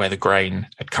 where the grain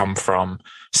had come from,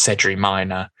 Sedri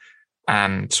Minor.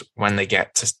 And when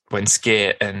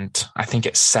Sskeer and I think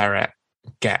it's Serret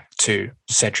get to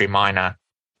Sedri Minor,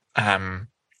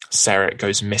 Serret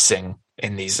goes missing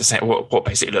in these what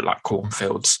basically look like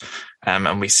cornfields,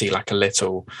 and we see like a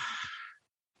little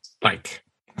like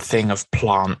thing of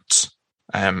plant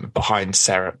behind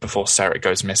Serret before Serret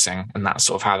goes missing, and that's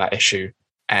sort of how that issue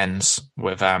ends,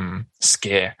 with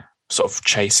Sskeer sort of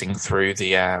chasing through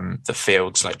the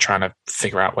fields, like trying to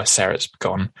figure out where Serret's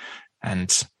gone,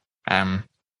 and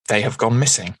they have gone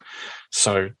missing.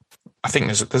 So I think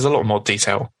there's a lot more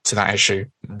detail to that issue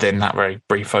than that very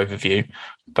brief overview,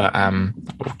 but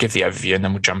we'll give the overview and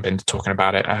then we'll jump into talking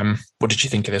about it. What did you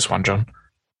think of this one, John?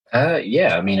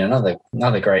 Yeah, I mean,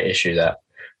 another great issue that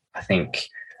I think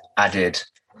added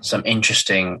some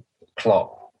interesting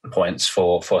plot points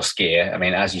for Skier. I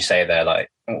mean, as you say, they're like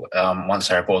once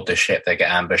they're aboard the ship, they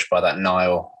get ambushed by that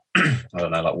Nile, I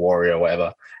don't know, like warrior or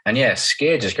whatever. And yeah,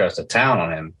 Skier just goes to town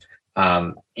on him.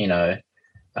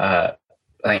 I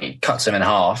think he cuts him in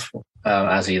half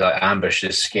as he like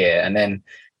ambushes Skier, and then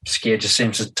Skier just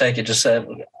seems to take it just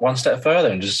one step further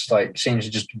and just like seems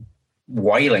to just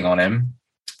wailing on him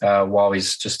while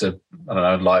he's just a I don't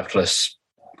know lifeless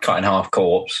cut in half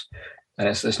corpse. And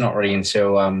it's not really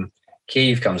until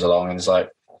Keeve comes along and is like,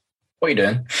 "What are you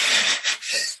doing?"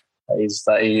 He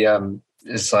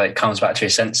is like comes back to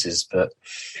his senses. But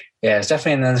yeah, it's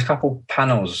definitely. And there's a couple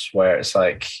panels where it's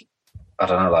like I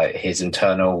don't know, like his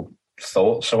internal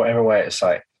thoughts or whatever, where it's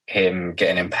like him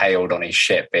getting impaled on his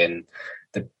ship in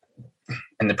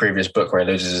the previous book where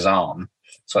he loses his arm.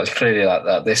 So it's clearly like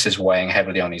that. This is weighing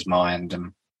heavily on his mind,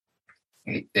 and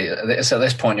so at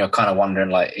this point you're kind of wondering,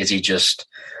 like, is he just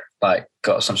like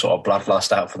got some sort of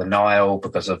bloodlust out for the Nile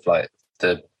because of like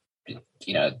the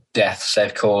deaths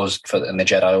they've caused in the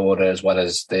Jedi Order, as well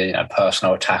as the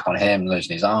personal attack on him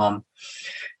losing his arm.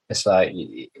 It's like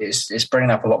it's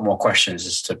bringing up a lot more questions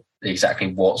as to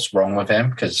exactly what's wrong with him,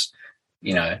 because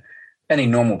any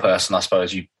normal person, I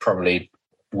suppose, you probably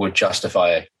would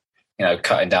justify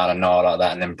cutting down a Nile like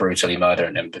that and then brutally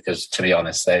murdering him, because to be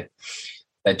honest, they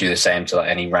do the same to like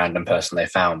any random person they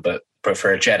found. But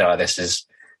for a Jedi, this is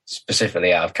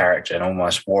specifically out of character and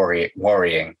almost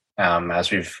worrying, as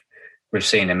we've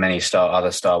seen in many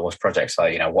other Star Wars projects.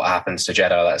 Like what happens to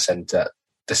Jedi that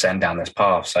descend down this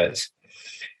path. So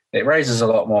it raises a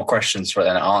lot more questions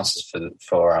than it answers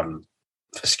for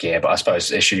Skier. But I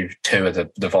suppose issue 2 of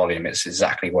the volume, it's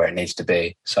exactly where it needs to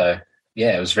be. So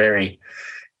yeah, it was very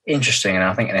interesting, and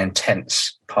I think an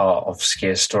intense part of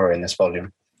Skier's story in this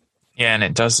volume. Yeah, and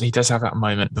he does have that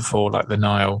moment before like the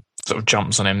Nile sort of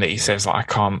jumps on him that he says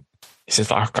like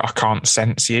I can't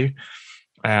sense you.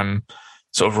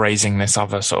 Sort of raising this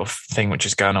other sort of thing which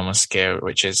is going on with Skier,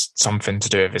 which is something to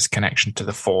do with his connection to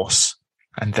the Force,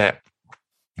 and that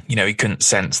he couldn't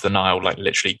sense the Nile like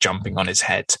literally jumping on his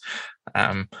head.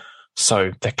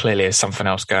 So there clearly is something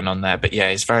else going on there. But yeah,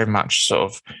 he's very much sort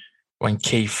of, when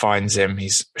Keeve finds him,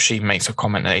 she makes a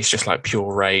comment that he's just like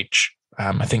pure rage.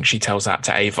 I think she tells that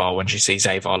to Avar when she sees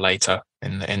Avar later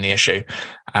in the issue.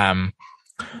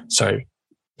 So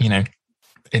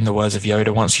in the words of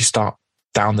Yoda, once you start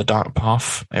down the dark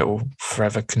path, it will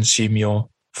forever consume your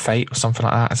fate, or something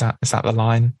like that. Is that the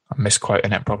line? I'm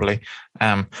misquoting it probably.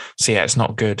 So yeah, it's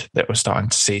not good that we're starting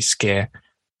to see Skier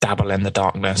dabble in the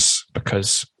darkness,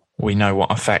 because we know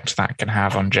what effect that can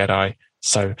have on Jedi.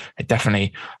 So it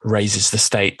definitely raises the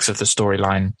stakes of the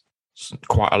storyline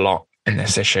quite a lot in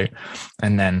this issue.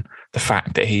 And then the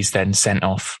fact that he's then sent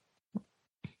off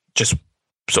just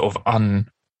sort of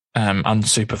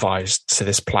unsupervised to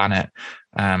this planet,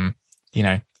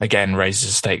 again raises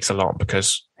the stakes a lot,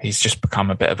 because he's just become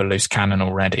a bit of a loose cannon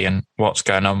already. And what's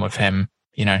going on with him,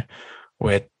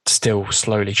 we're still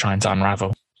slowly trying to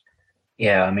unravel.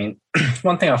 Yeah, I mean,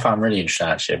 one thing I found really interesting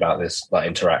actually about this like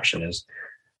interaction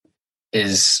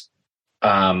is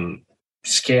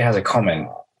Skier has a comment,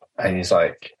 and he's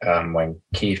like, when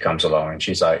Keeve comes along, and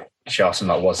she asks him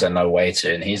like, was there no way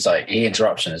to? And he's like, he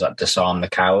interrupts and is like, disarm the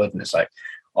coward. And it's like,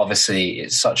 obviously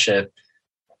it's such a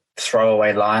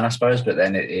throwaway line, I suppose, but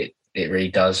then it really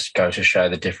does go to show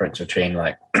the difference between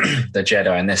like the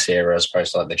Jedi in this era as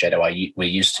opposed to like the Jedi we're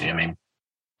used to. I mean,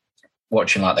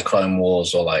 watching like the Clone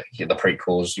Wars or like the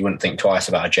prequels, you wouldn't think twice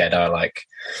about a Jedi like,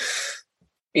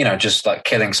 just like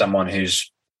killing someone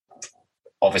who's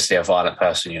obviously a violent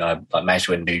person, like Mace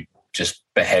Windu just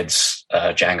beheads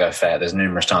Jango Fett. There's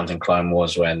numerous times in Clone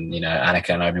Wars when,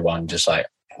 Anakin and Obi-Wan just like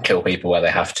kill people where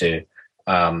they have to.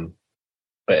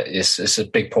 But it's a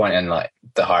big point in like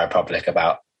the High Republic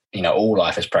about, all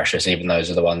life is precious, even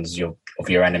those are the ones of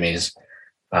your enemies.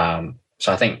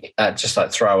 So I think just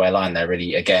like throwaway line there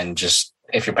really, again, just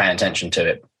if you're paying attention to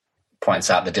it,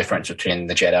 points out the difference between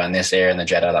the Jedi in this era and the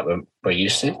Jedi that we're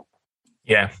used to.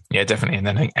 Yeah, definitely. And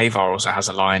then I think Avar also has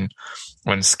a line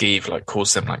when Skeeve like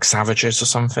calls them like savages or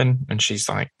something, and she's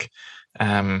like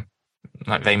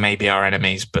they may be our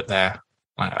enemies, but they're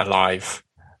like alive.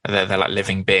 They're like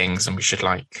living beings, and we should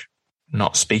like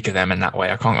not speak of them in that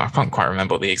way. I can't quite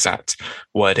remember what the exact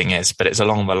wording is, but it's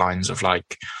along the lines of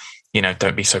like,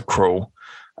 don't be so cruel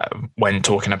when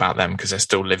talking about them, because they're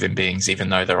still living beings, even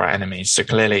though they're our enemies. So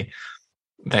clearly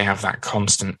they have that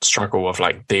constant struggle of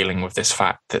like dealing with this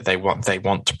fact that they want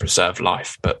to preserve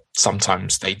life, but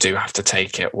sometimes they do have to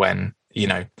take it when,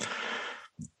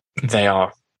 they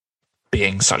are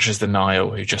beings such as the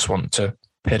Nile who just want to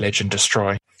pillage and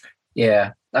destroy.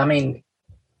 Yeah, I mean,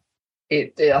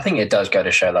 I think it does go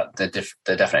to show like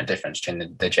the definite difference between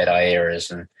the Jedi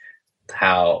eras, and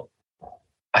how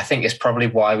I think it's probably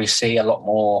why we see a lot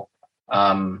more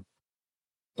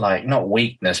like not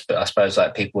weakness, but I suppose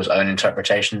like people's own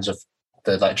interpretations of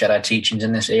the like Jedi teachings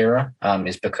in this era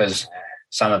is because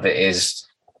some of it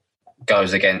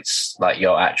goes against like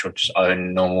your actual just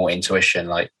own normal intuition,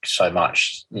 like so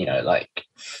much, like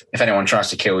if anyone tries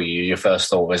to kill you, your first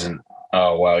thought isn't,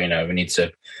 oh well, we need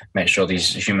to make sure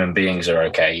these human beings are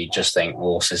okay. You just think,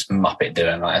 well, what's this muppet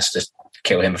doing? Like, let's just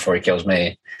kill him before he kills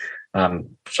me.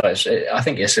 So I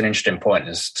think it's an interesting point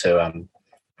as to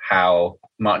how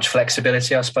much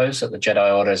flexibility, I suppose, that the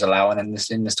Jedi Order is allowing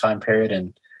in this time period,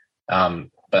 and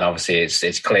but obviously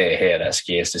it's clear here that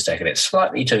Skiers has taken it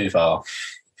slightly too far.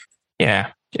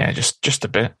 Yeah, just a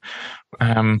bit.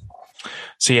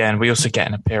 So yeah, and we also get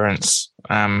an appearance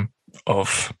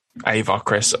of Avar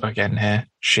Kriss again here.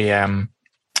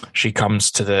 She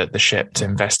comes to the ship to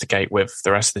investigate with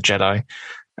the rest of the Jedi,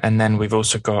 and then we've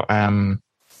also got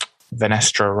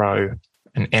Venestra Rowe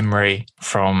and Imri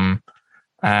from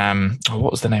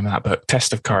what was the name of that book?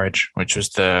 Test of Courage, which was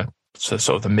the sort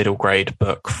of the middle grade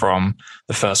book from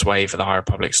the first wave of the High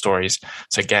Republic stories.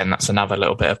 So again, that's another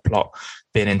little bit of plot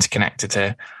being interconnected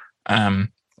here.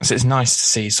 So it's nice to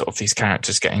see sort of these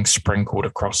characters getting sprinkled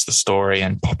across the story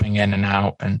and popping in and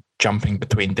out and jumping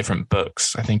between different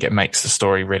books. I think it makes the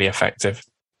story really effective.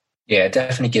 Yeah, it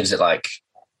definitely gives it like,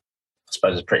 I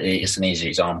suppose it's an easy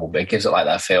example, but it gives it like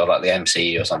that feel like the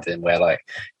MCU or something where like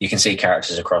you can see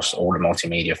characters across all the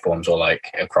multimedia forms or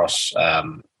like across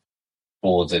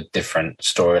all the different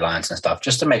storylines and stuff,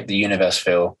 just to make the universe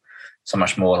feel so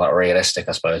much more like realistic,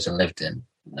 I suppose, and lived in.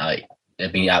 Like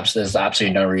there's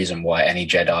absolutely no reason why any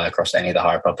Jedi across any of the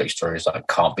High Republic stories like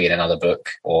can't be in another book,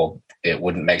 or it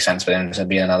wouldn't make sense for them to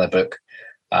be in another book.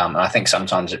 And I think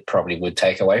sometimes it probably would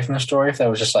take away from the story if there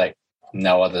was just like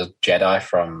no other Jedi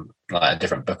from like a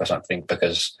different book or something,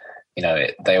 because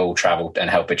they all traveled and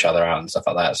help each other out and stuff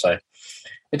like that. So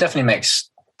it definitely makes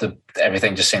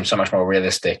everything just seems so much more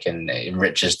realistic and it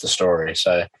enriches the story.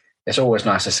 So it's always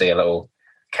nice to see a little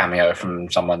cameo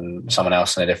from someone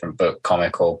else in a different book,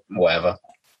 comic or whatever.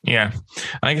 Yeah.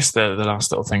 I guess the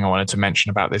last little thing I wanted to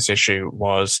mention about this issue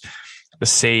was the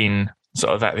scene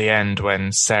sort of at the end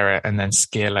when Sarah and then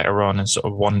Skier later on and sort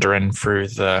of wandering through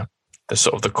the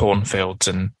sort of the cornfields,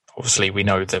 and obviously we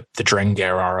know the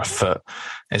Drengir are afoot,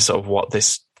 is sort of what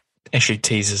this issue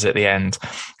teases at the end,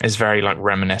 is very like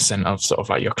reminiscent of sort of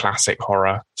like your classic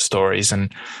horror stories.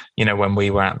 And when we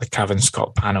were at the Cavan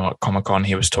Scott panel at Comic-Con,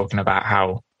 he was talking about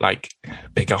how like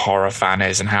big a horror fan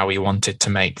is and how he wanted to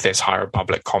make this High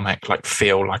Republic comic like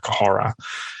feel like a horror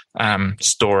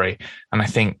story. And I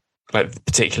think like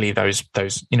particularly those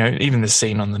even the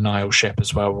scene on the Nile ship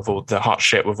as well, with all the hot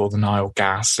ship with all the Nile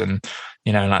gas and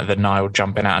like the Nile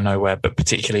jumping out of nowhere, but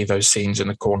particularly those scenes in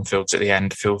the cornfields at the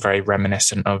end feel very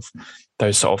reminiscent of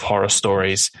those sort of horror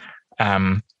stories.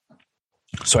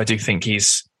 So I do think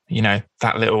he's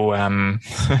that little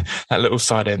that little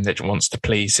side of him that wants to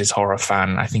please his horror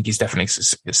fan. I think he's definitely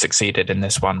succeeded in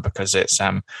this one, because it's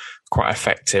quite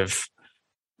effective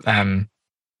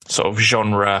sort of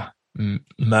genre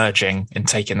merging and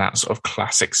taking that sort of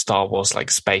classic Star Wars like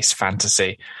space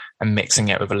fantasy and mixing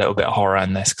it with a little bit of horror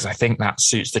in this, because I think that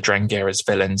suits the Drengir as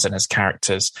villains and as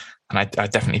characters, and I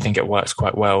definitely think it works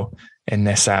quite well in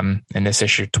this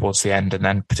issue towards the end, and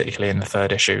then particularly in the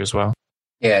third issue as well.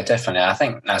 Yeah, definitely. I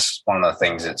think that's one of the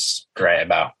things that's great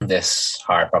about this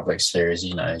High Republic series.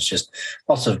 It's just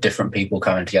lots of different people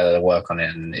coming together to work on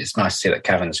it, and it's nice to see that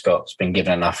Cavan Scott's been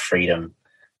given enough freedom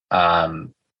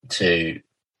to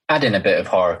add in a bit of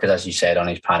horror, because as you said on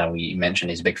his panel, you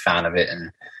mentioned he's a big fan of it,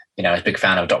 and he's a big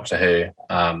fan of Doctor Who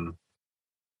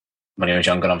when he was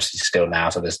younger, and obviously still now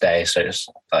to this day. So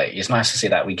it's nice to see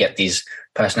that we get these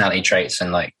personality traits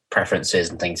and like preferences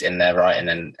and things in there, right? And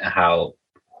then how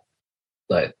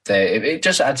like it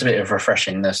just adds a bit of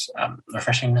refreshingness,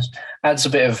 adds a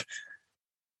bit of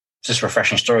just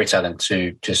refreshing storytelling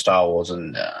to Star Wars,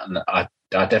 and I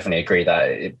definitely agree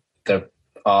that the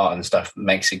art and stuff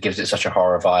gives it such a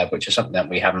horror vibe, which is something that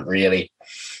we haven't really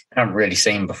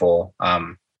seen before.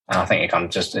 And I think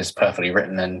it's perfectly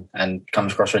written and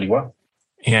comes across really well.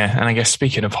 Yeah, and I guess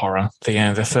speaking of horror,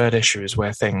 the third issue is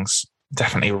where things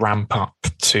definitely ramp up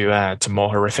to more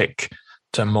horrific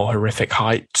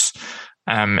heights.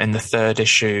 In the third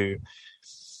issue,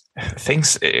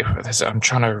 I'm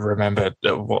trying to remember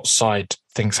what side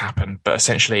things happen, but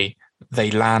essentially they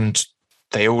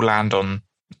all land on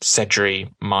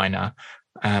Sedri Minor.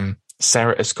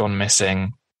 Sarah has gone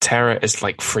missing. Terra is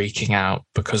like freaking out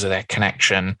because of their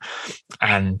connection,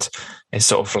 and is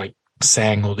sort of like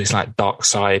saying all these like dark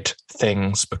side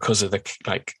things because of the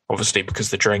like, obviously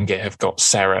because the Drengir have got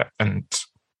Seret, and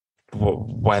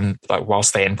when like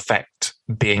whilst they infect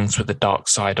beings with the dark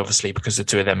side, obviously because the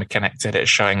two of them are connected, it's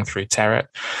showing through Terret.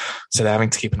 So they're having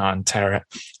to keep an eye on Terret.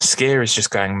 Skier is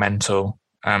just going mental.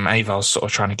 Avar's sort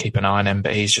of trying to keep an eye on him,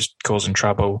 but he's just causing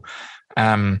trouble.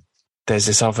 There's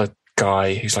this other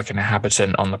guy who's like an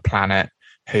inhabitant on the planet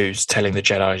who's telling the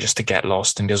Jedi just to get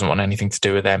lost and doesn't want anything to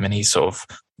do with them. And he's sort of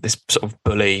this sort of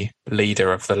bully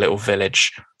leader of the little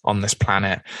village on this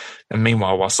planet. And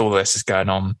meanwhile, whilst all this is going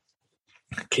on,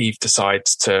 Keeve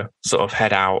decides to sort of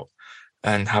head out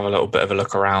and have a little bit of a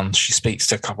look around. She speaks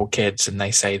to a couple of kids and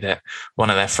they say that one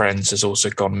of their friends has also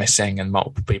gone missing and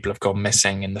multiple people have gone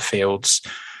missing in the fields.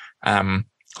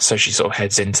 So she sort of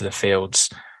heads into the fields,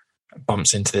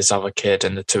 bumps into this other kid,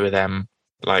 and the two of them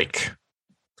like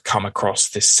come across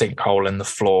this sinkhole in the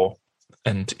floor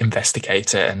and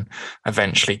investigate it, and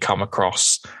eventually come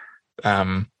across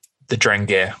the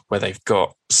Drengir, where they've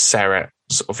got Seret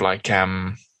sort of like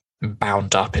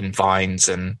bound up in vines,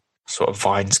 and sort of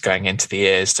vines going into the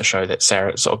ears to show that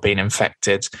Seret's sort of been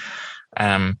infected.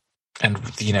 And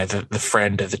you know, the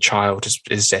friend of the child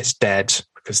is dead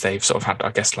because they've sort of had, I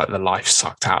guess, like the life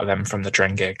sucked out of them from the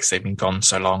Drengir because they've been gone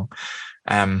so long.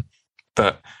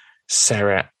 But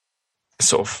Seret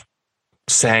sort of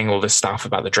saying all this stuff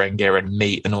about the Drengir and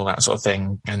meat and all that sort of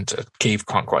thing, and Keeve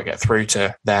can't quite get through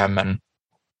to them. And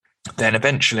then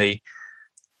eventually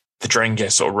the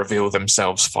Drengir sort of reveal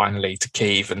themselves finally to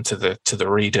Keeve and to the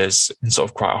readers in sort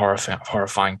of quite a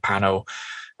horrifying panel.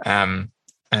 And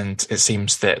it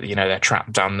seems that, you know, they're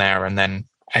trapped down there. And then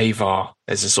Avar,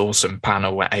 there's this awesome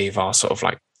panel where Avar sort of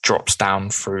like drops down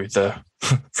through the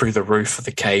through the roof of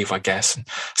the cave, I guess, and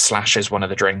slashes one of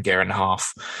the Drengir in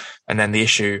half. And then the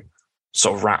issue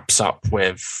sort of wraps up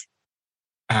with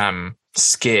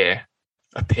Skier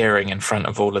appearing in front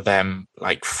of all of them,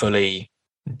 like fully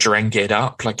Drengid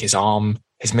up, like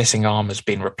his missing arm has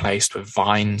been replaced with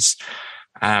vines.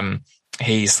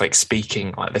 He's like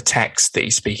speaking, like the text that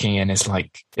he's speaking in is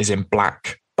in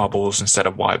black bubbles instead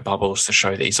of white bubbles to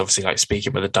show that he's obviously like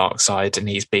speaking with the dark side, and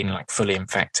he's been like fully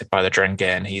infected by the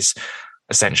Drengir, and he's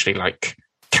essentially like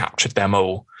captured them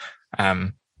all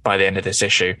by the end of this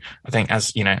issue. I think,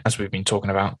 as you know, as we've been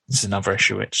talking about, this is another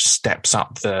issue which steps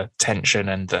up the tension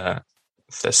and the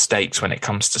stakes when it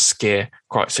comes to Skier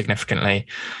quite significantly.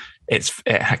 It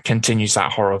continues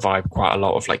that horror vibe quite a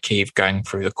lot of like Keeve going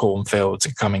through the cornfields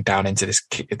and coming down into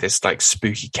this like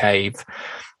spooky cave,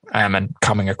 and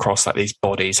coming across like these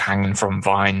bodies hanging from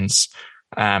vines.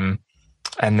 And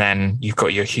then you've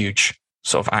got your huge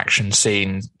sort of action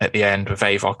scene at the end with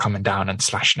Avar coming down and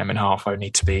slashing him in half, only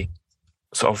to be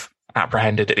sort of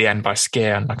apprehended at the end by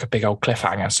Skier and like a big old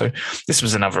cliffhanger. So this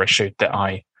was another issue that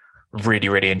I really,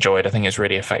 really enjoyed. I think it's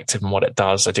really effective in what it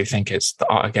does. I do think it's the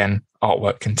art, again,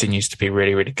 artwork continues to be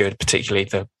really, really good, particularly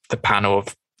the panel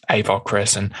of Avar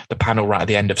Chris, and the panel right at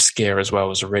the end of Skier as well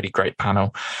was a really great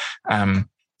panel.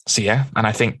 So yeah, and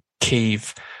I think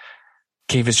Keeve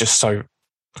is just so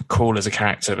cool as a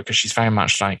character because she's very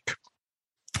much like,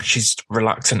 she's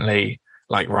reluctantly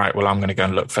like, right, well, I'm going to go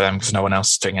and look for them because no one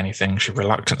else is doing anything. She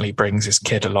reluctantly brings this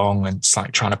kid along and it's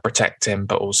like trying to protect him,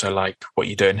 but also like, what are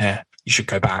you doing here? You should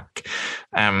go back.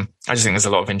 I just think there's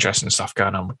a lot of interesting stuff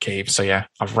going on with Keeve. So yeah,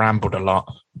 I've rambled a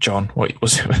lot. John, what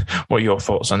are your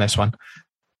thoughts on this one?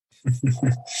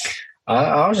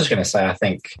 I was just going to say, I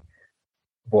think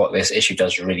what this issue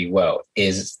does really well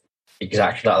is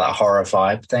exactly like that horror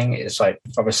vibe thing. It's like,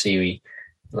 obviously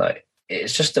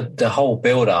it's just the whole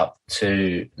build up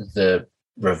to the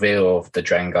reveal of the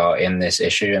Drengar in this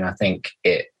issue. And I think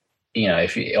it, you know,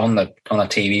 if you on a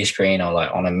TV screen or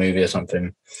like on a movie or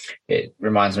something, it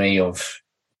reminds me of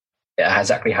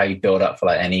exactly how you build up for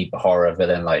like any horror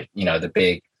villain, like, you know, the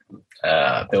big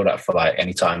build up for like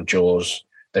anytime Jaws,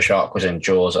 the shark was in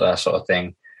Jaws or that sort of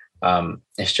thing.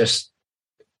 It's just,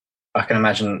 I can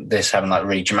imagine this having like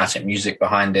really dramatic music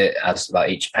behind it as like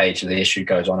each page of the issue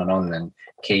goes on, and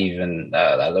Keeve and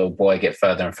that little boy get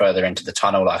further and further into the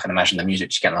tunnel. I can imagine the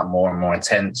music just getting like more and more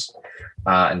intense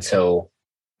until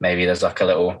maybe there's like a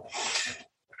little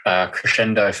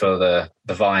crescendo for the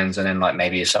vines, and then like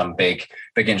maybe some big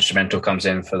instrumental comes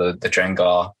in for the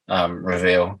Drengar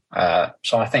reveal.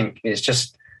 So I think it's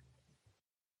just,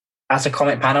 as a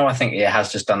comic panel, I think it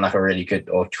has just done like a really good,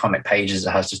 or comic pages,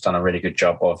 it has just done a really good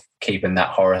job of keeping that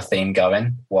horror theme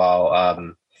going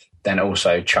while then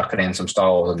also chucking in some Star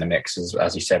Wars in the mix,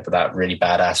 as you said, with that really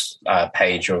badass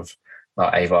page of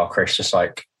like Avar Chris just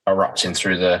like erupting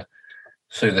through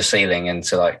through the ceiling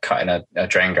into like cutting a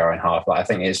Drengar in half. Like I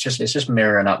think it's just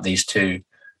mirroring up these two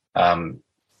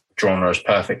genres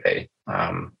perfectly.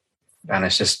 And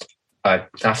it's just, I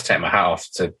have to take my hat off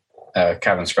to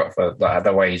Cavan Scott for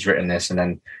the way he's written this, and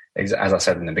then as I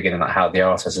said in the beginning, like how the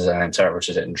artist has then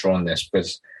interpreted it and drawn this,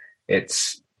 because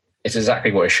it's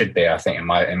exactly what it should be. I think, in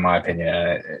my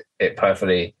opinion, it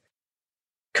perfectly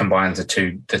combines the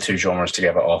two genres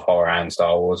together of horror and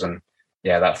Star Wars. And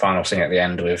yeah, that final scene at the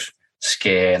end with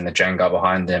Skier and the Jenga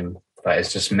behind him, but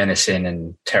it's just menacing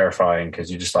and terrifying,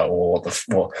 because you're just like, well,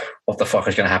 what the fuck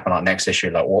is going to happen like next issue?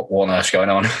 Like what on earth's going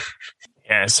on?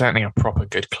 Yeah, it's certainly a proper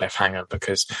good cliffhanger,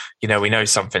 because, you know, we know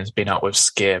something's been up with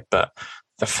Skier, but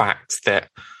the fact that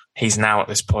he's now at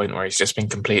this point where he's just been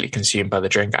completely consumed by the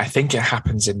drink. I think it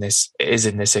is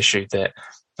in this issue that,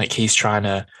 like, he's trying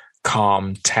to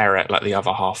calm Terret, like the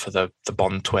other half of the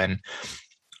Bond twin,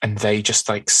 and they just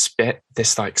like spit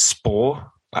this like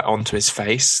spore like onto his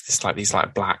face, these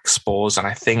black spores, and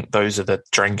I think those are the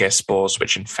Drengir spores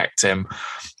which infect him,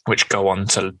 which go on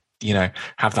to, you know,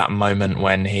 have that moment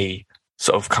when he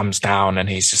sort of comes down and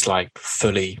he's just like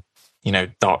fully, you know,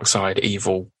 dark side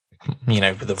evil, you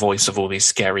know, with the voice of all these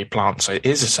scary plants. So it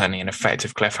is certainly an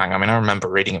effective cliffhanger. I mean, I remember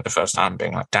reading it the first time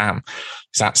being like, damn,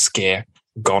 is that Skier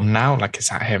gone now? Like, is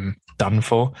that him done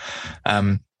for?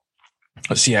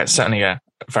 So yeah, it's certainly a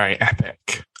very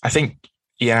epic. I think,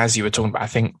 yeah, as you were talking about, I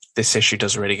think this issue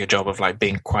does a really good job of like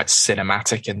being quite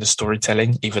cinematic in the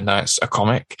storytelling, even though it's a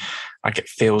comic. Like, it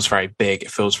feels very big,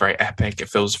 it feels very epic, it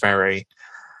feels very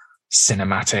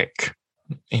cinematic,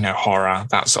 you know, horror,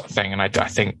 that sort of thing. And I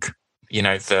think, you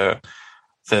know, the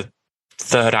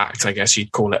third act, I guess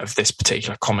you'd call it, of this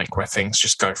particular comic, where things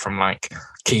just go from like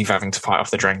Keeve having to fight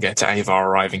off the Drengir to Avar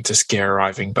arriving to Skier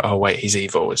arriving, but oh wait, he's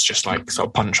evil. It's just like sort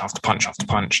of punch after punch after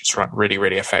punch. It's really,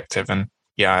 really effective. And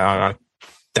yeah, I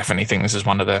definitely think this is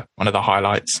one of the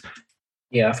highlights.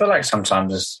 Yeah, I feel like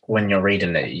sometimes when you're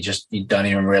reading it, you don't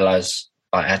even realize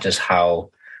like just how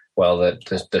well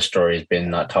the story has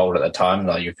been like told at the time.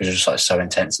 Like, you're just like so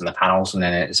intense in the panels, and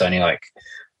then it's only like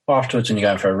afterwards when you're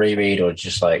going for a reread, or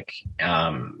just like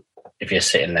if you're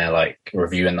sitting there like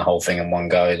reviewing the whole thing in one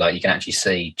go, like you can actually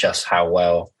see just how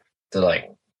well the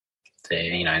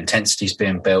you know, intensity's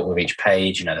being built with each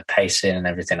page, you know, the pacing and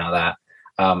everything like that.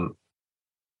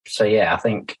 So yeah, I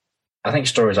think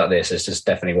stories like this is just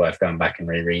definitely worth going back and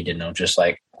rereading, or just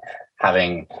like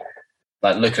having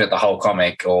like looking at the whole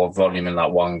comic or volume in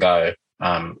like one go,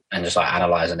 and just like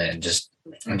analysing it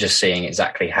and just seeing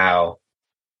exactly how,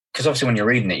 because obviously when you're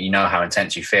reading it, you know how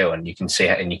intense you feel, and you can see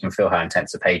it, and you can feel how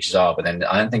intense the pages are. But then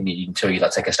I don't think that until you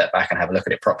like take a step back and have a look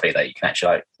at it properly, that you can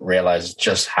actually like realise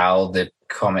just how the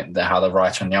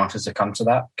writer and the artist have come to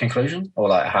that conclusion, or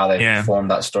like how they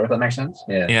formed that story. If that makes sense.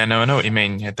 Yeah. No, I know what you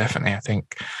mean. Yeah, definitely. I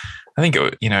think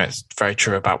it, you know, it's very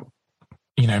true about,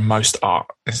 you know, most art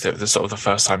is that the sort of the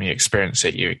first time you experience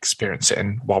it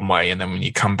in one way, and then when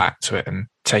you come back to it and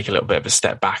take a little bit of a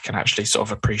step back and actually sort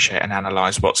of appreciate and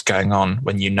analyze what's going on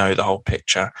when you know the whole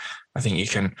picture, I think you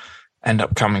can end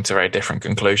up coming to a very different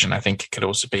conclusion. I think it could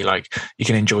also be like you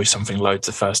can enjoy something loads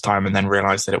the first time and then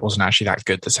realize that it wasn't actually that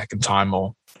good the second time,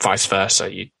 or vice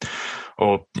versa. You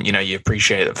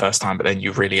appreciate it the first time, but then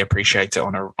you really appreciate it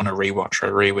on a rewatch or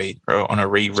a reread or on a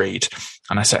reread.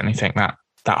 And I certainly think that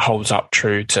holds up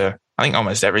true to, I think,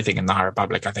 almost everything in the High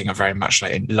Republic. I think I very much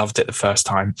loved it the first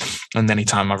time, and any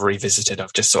time I've revisited,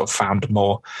 I've just sort of found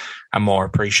more and more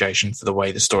appreciation for the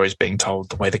way the story is being told,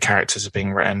 the way the characters are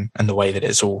being written, and the way that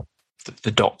it's all,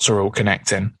 the dots are all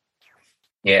connecting.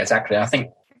 Yeah, exactly. I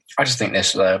just think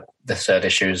this the third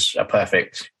issue is a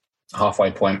perfect halfway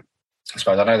point. I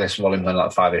suppose I know this volume's only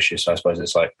like 5 issues, so I suppose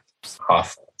it's like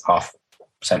half 75%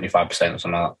 or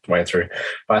something like that way through.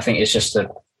 But I think it's just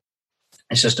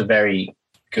a very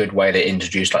good way to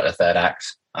introduce like the third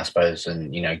act, I suppose,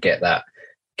 and, you know, get a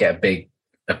big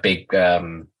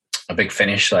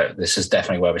finish. Like, this is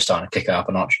definitely where we're starting to kick it up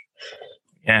a notch.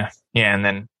 Yeah, and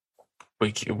then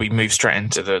we move straight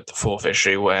into the fourth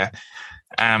issue, where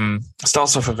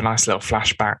starts off with a nice little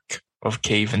flashback of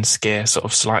Keeve and Skier sort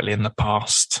of slightly in the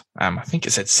past. I think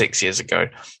it said 6 years ago,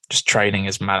 just training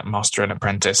as master and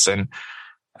apprentice, and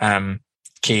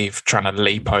Keeve trying to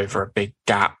leap over a big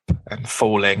gap and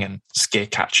falling, and Skier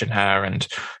catching her, and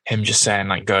him just saying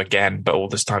like, go again. But all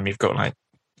this time you've got like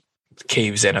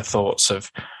Keeve's inner thoughts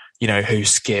of, you know, who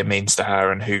Skier means to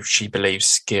her and who she believes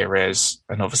Skier is.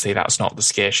 And obviously that's not the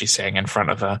Skier she's seeing in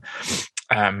front of her.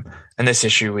 In this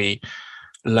issue, we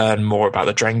learn more about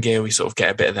the Drengir. We sort of get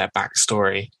a bit of their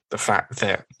backstory. The fact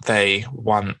that they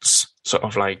once sort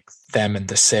of like them and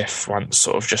the Sith once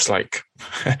sort of just like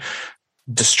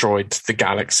destroyed the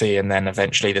galaxy, and then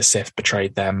eventually the Sith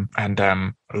betrayed them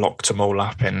and locked them all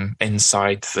up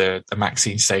inside the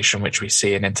Maxine station, which we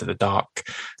see in Into the Dark.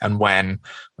 And when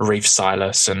Reeve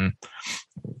Silas and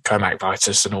Comac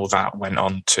Vitus and all that went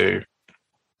on to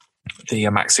the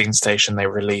Maxine station, they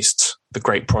released the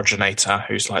Great Progenitor,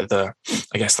 who's like the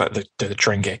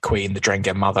Drengir queen, the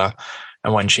Drengir mother.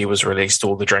 And when she was released,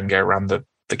 all the Drengir around the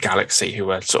galaxy who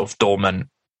were sort of dormant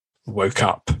woke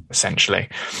up, essentially.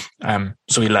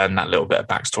 So we learned that little bit of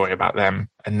backstory about them.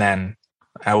 And then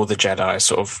all the Jedi are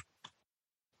sort of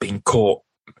being caught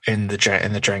in the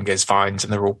Drengir's vines,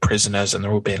 and they're all prisoners and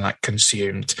they're all being like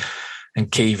consumed.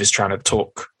 And Keeve is trying to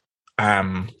talk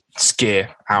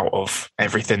Sskeer out of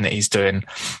everything that he's doing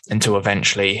until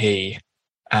eventually he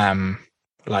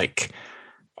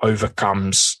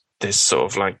overcomes this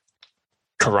sort of like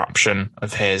corruption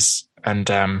of his and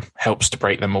helps to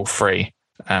break them all free,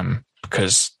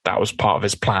 because that was part of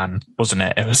his plan, wasn't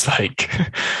it? It was like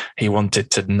he wanted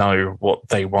to know what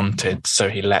they wanted, so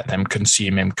he let them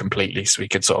consume him completely so he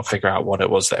could sort of figure out what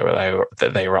it was that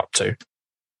they were up to.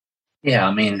 Yeah,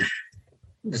 I mean,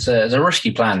 it's a risky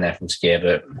plan there from Sskeer,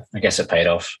 but I guess it paid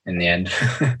off in the end.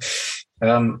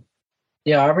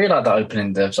 Yeah, I really like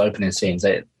those opening scenes.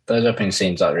 Those opening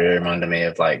scenes like really reminded me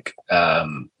of like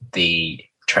the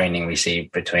training we see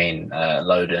between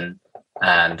Loden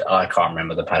and I can't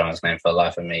remember the Padawan's name for the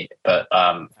life of me, but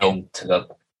into the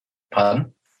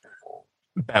pardon?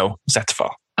 Bell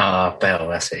Zettifar. Bell,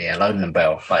 that's it. Yeah, Loden and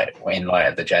Bell, like in Light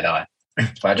of the Jedi.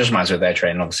 So it just reminds me of their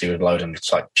training, obviously with Loden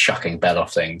just like chucking Bell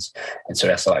off things, and so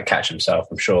he has to like catch himself.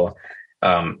 I'm sure,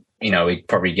 we'd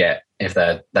probably get, if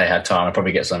they had time, I'd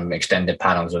probably get some extended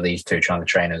panels of these two trying to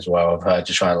train as well, of her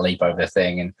just trying to leap over the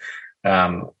thing, and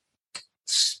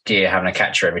Sskeer having to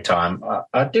catch her every time.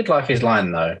 I did like his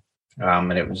line though,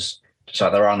 and it was just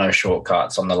like, there are no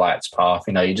shortcuts on the light's path.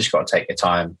 You just got to take your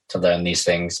time to learn these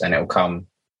things, and it'll come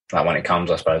like when it comes,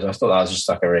 I suppose. I thought that was just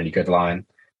like a really good line,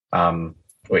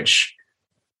 which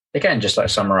again just like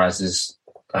summarizes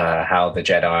how the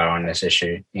Jedi are on this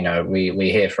issue.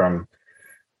 We hear from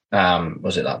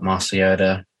was it like Master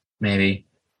Yoda maybe,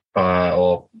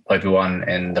 or Obi-Wan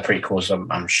in the prequels?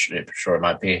 I'm sure it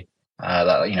might be that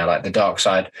like the dark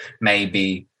side may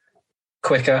be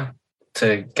quicker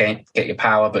to get your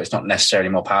power, but it's not necessarily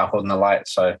more powerful than the light.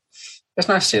 So it's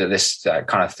nice to see that this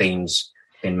kind of theme's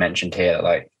been mentioned here, that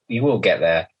like you will get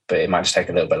there, but it might just take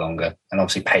a little bit longer. And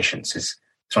obviously patience is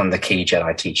one of the key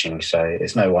Jedi teachings, so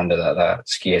it's no wonder that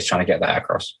Sskeer is trying to get that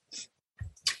across.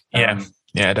 Yeah,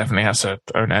 it definitely has a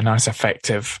nice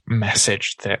effective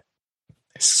message that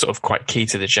is sort of quite key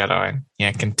to the Jedi,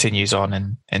 and continues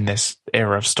on in this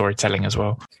era of storytelling as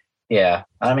well. Yeah,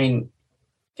 I mean,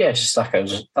 it's just like I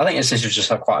think this is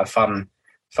just like quite a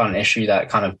fun issue that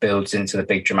kind of builds into the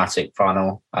big dramatic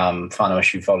final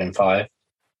issue, Volume 5.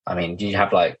 I mean, you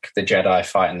have like the Jedi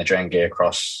fighting the Drengir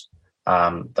across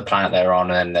the planet they're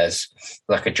on, and then there's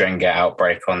like a Drengir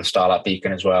outbreak on Starlight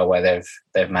Beacon as well, where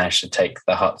they've managed to take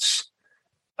the Hutt's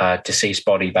deceased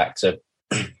body back to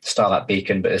Starlight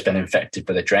Beacon, but it's been infected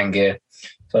with a Drengir.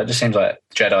 So it just seems like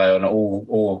Jedi on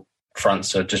all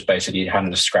fronts are just basically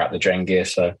having to scrap the Drengir.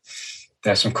 So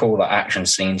there's some cool like action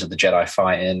scenes of the Jedi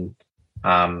fighting,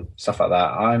 stuff like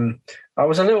that. I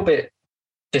was a little bit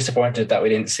disappointed that we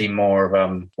didn't see more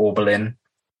of Oberlin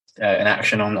in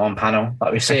action on panel.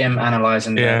 Like we see him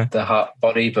analysing the Hutt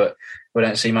body, but we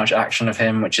don't see much action of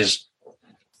him, which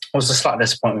was a slight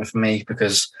disappointment for me,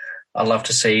 because I love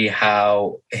to see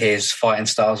how his fighting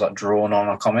style is like drawn on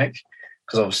a comic,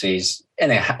 because obviously he's in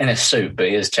a suit, but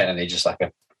he is technically just like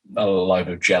a load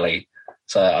of jelly.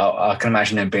 So I can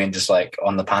imagine him being just like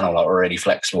on the panel, like already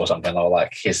flexible or something, or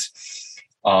like his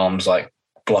arms like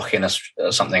blocking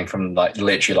something from like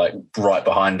literally like right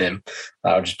behind him.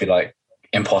 That would just be like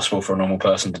impossible for a normal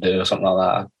person to do, or something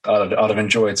like that. I'd have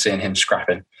enjoyed seeing him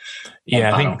scrapping.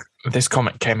 Yeah, I think this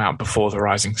comic came out before The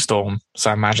Rising Storm, so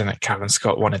I imagine that Cavan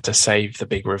Scott wanted to save the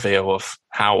big reveal of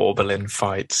how Oberlin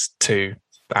fights to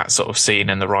that sort of scene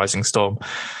in The Rising Storm.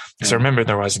 So I remember in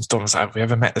The Rising Storm, I was like, have we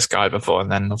ever met this guy before?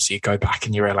 And then obviously you go back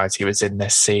and you realise he was in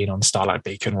this scene on Starlight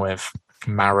Beacon with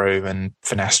Maru and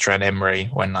Finestra and Imri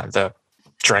when like the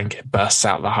Drengir bursts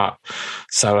out the Hutt.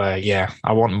 So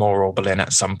I want more Oberlin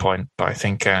at some point, but I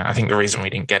think the reason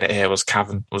we didn't get it here was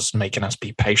Cavan was making us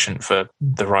be patient for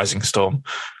The Rising Storm,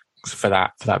 for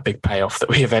that big payoff that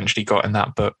we eventually got in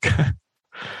that book.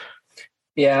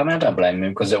 Yeah, I mean, I don't blame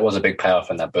him, because it was a big payoff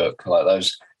in that book. Like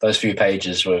those few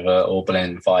pages with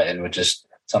Oberlin fighting were just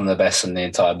some of the best in the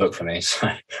entire book for me. So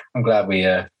I'm glad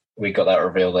we got that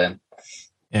reveal then.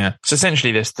 Yeah. So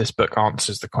essentially this book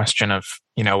answers the question of,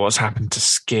 what's happened to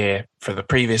Skier for the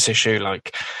previous issue.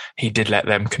 Like, he did let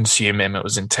them consume him. It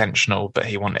was intentional, but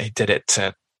he did it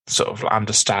to sort of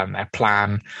understand their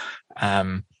plan.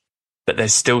 But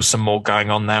there's still some more going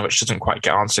on there, which doesn't quite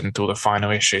get answered until the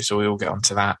final issue. So we will get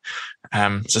onto that.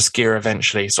 So Skier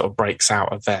eventually sort of breaks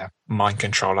out of their mind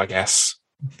control, I guess,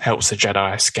 helps the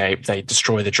Jedi escape. They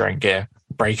destroy the Drengir,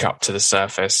 break up to the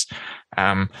surface.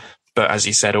 But as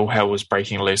you said, all hell was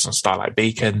breaking loose on Starlight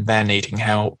Beacon. They're needing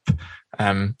help.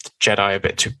 Jedi a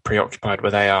bit too preoccupied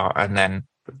where they are. And then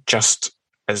just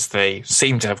as they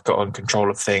seem to have gotten control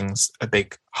of things, a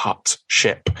big Hutt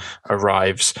ship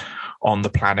arrives on the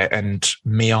planet, and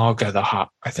Miaga the Hutt,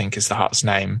 I think is the Hutt's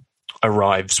name,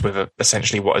 arrives with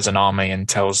essentially what is an army and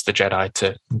tells the Jedi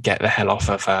to get the hell off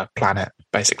of her planet,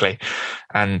 basically.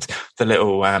 And the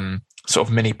little sort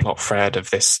of mini plot thread of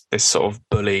this sort of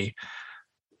bully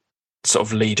sort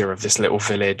of leader of this little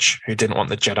village who didn't want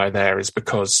the Jedi there is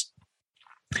because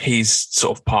he's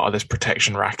sort of part of this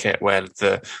protection racket where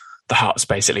the Hutts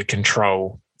basically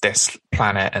control this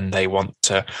planet, and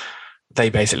they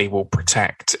basically will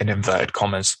protect, in inverted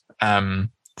commas,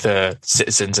 the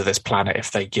citizens of this planet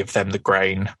if they give them the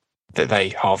grain that they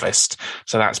harvest.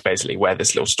 So that's basically where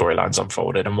this little storyline's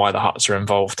unfolded and why the Hutts are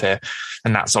involved here.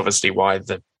 And that's obviously why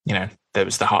there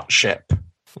was the Hutt ship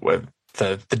with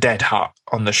the dead Hutt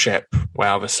on the ship, where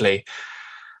obviously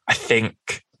I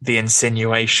think the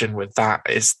insinuation with that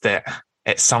is that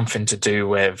it's something to do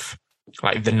with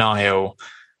like the Nile.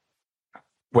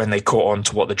 When they caught on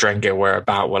to what the Drengir were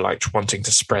about, were like wanting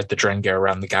to spread the Drengir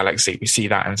around the galaxy. We see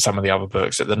that in some of the other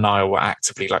books, that the Nile were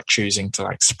actively like choosing to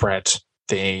like spread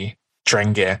the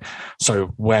Drengir. So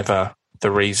whether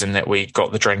the reason that we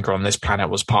got the Drengir on this planet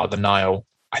was part of the Nile,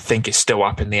 I think is still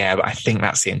up in the air, but I think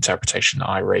that's the interpretation that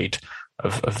I read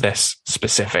of this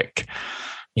specific,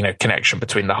 connection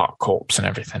between the Hutt corps and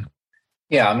everything.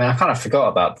 Yeah, I mean, I kind of forgot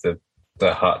about the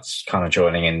Hutts kind of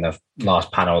joining in the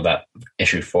last panel, that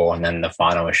issue 4, and then the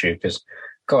final issue, because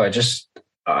God,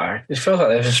 it feels like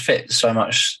they've just fit so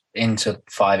much into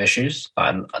 5 issues.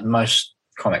 Most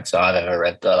comics that I've ever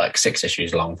read are like 6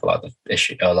 issues long for like the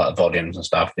issue or like volumes and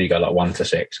stuff. You go like 1 to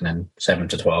 6 and then 7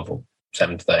 to 12 or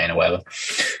 7 to 13 or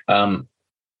whatever.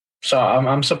 So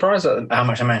I'm surprised at how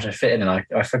much I managed to fit in, and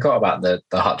I forgot about the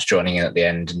Hutts joining in at the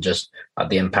end and just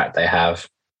the impact they have.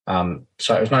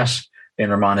 So it was nice being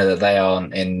reminded that they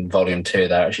aren't in volume 2.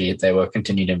 They were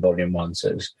continued in volume 1.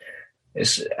 So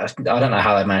it's I don't know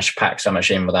how they managed to pack so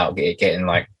much in without getting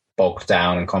like bogged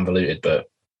down and convoluted. But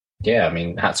yeah, I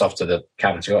mean, hats off to the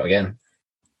Captain Scott again.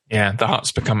 Yeah, the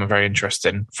Hutts become a very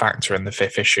interesting factor in the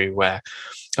 5th issue, where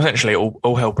essentially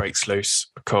all hell breaks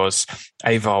loose because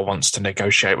Avar wants to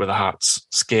negotiate with the Hutts.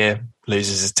 Skier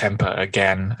loses his temper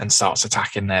again and starts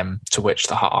attacking them, to which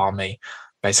the Hutt army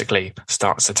basically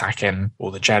starts attacking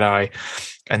all the Jedi.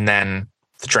 And then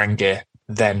the Drengir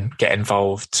then get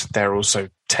involved. They're also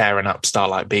tearing up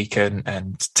Starlight Beacon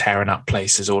and tearing up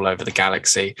places all over the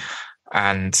galaxy.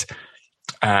 And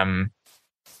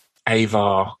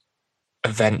Avar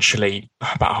eventually,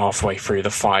 about halfway through the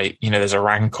fight, there's a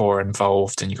Rancor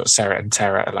involved, and you've got Seret and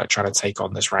Terra like trying to take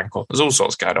on this Rancor. There's all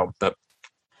sorts going on, but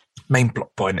main plot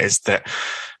point is that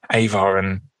Avar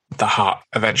and the Hutt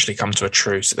eventually come to a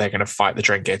truce that they're going to fight the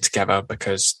Drengir together,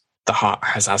 because the Hutt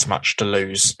has as much to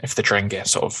lose if the Drengir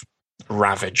sort of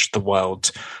ravage the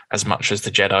world as much as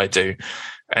the Jedi do.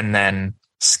 And then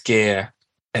Skier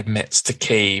admits to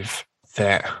Keeve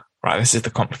that, right, this is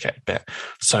the complicated bit.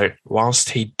 So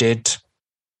whilst he did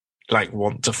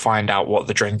want to find out what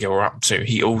the Drengir were up to,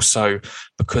 he also,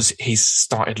 because he's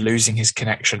started losing his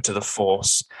connection to the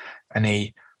Force, and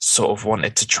he sort of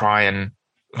wanted to try and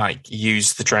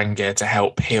use the Drengir to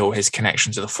help heal his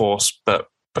connection to the Force, but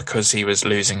because he was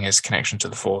losing his connection to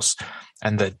the Force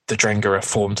and the Drengir are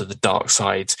formed to the dark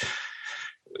side,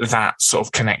 that sort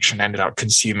of connection ended up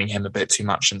consuming him a bit too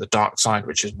much in the dark side,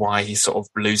 which is why he's sort of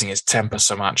losing his temper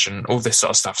so much and all this sort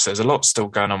of stuff. So there's a lot still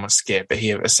going on with Skier, but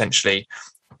he essentially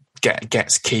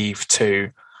gets Keeve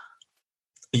to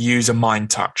use a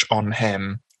mind touch on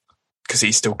him, because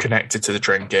he's still connected to the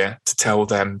Drengir, to tell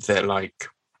them that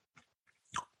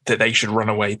that they should run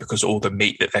away because all the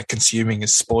meat that they're consuming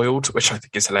is spoiled, which I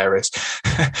think is hilarious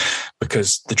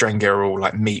because the Drengir are all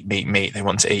like meat. They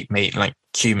want to eat meat, like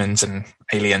humans and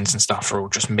aliens and stuff are all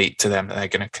just meat to them that they're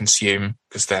going to consume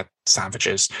because they're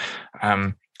savages.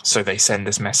 So they send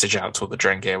this message out to all the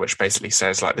Drengir, which basically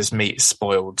says this meat is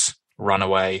spoiled, run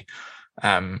away.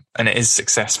 And it is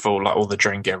successful. All the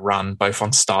Drengir run both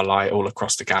on Starlight all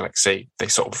across the galaxy. They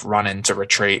sort of run into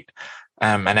retreat.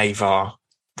 And Avar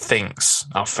thinks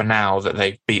for now that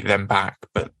they've beat them back,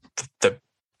 but the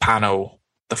panel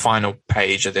the final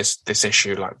page of this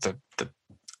issue, like the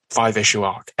 5-issue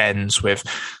arc, ends with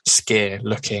Skier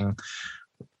looking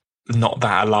not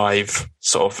that alive,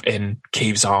 sort of in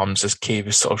Keeve's arms, as Keeve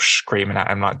is sort of screaming at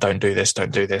him like, don't do this,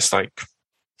 like,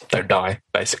 don't die,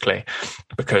 basically,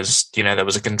 because, you know, there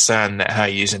was a concern that her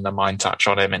using the mind touch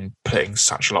on him and putting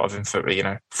such a lot of info, you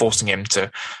know, forcing him to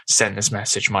send this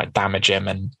message might damage him,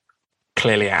 and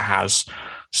clearly it has.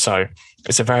 So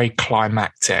it's a very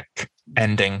climactic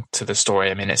ending to the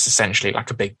story. I mean, it's essentially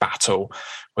like a big battle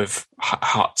with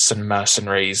Hutts and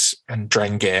mercenaries and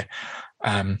Drengir.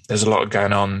 There's a lot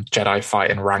going on, Jedi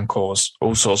fighting Rancors,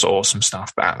 all sorts of awesome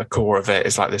stuff, but at the core of it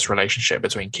is like this relationship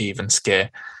between Keeve and Skier,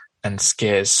 and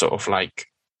Skier's sort of like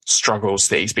struggles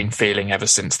that he's been feeling ever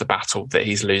since the battle, that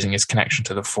he's losing his connection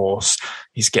to the Force.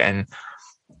 He's getting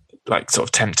like sort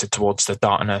of tempted towards the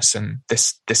darkness, and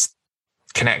this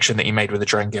connection that he made with the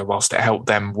Drengir, whilst it helped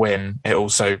them win, it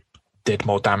also did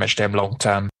more damage to him long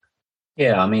term.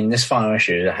 Yeah, I mean, this final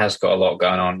issue has got a lot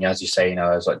going on. As you say, you know,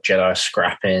 there's like Jedi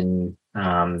scrapping,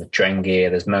 the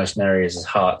Drengir, there's mercenaries, there's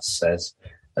Hutts,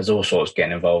 there's all sorts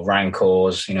getting involved,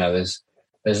 Rancors, you know, there's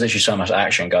literally so much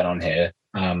action going on here.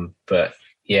 But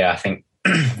yeah, I think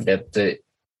that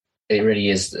it really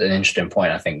is an interesting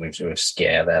point, I think, with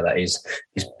Skier there, that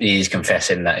he's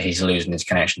confessing that he's losing his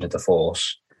connection to the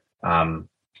Force,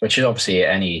 which is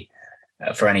obviously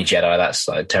for any Jedi, that's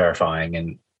like terrifying,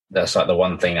 and that's like the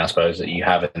one thing, I suppose, that you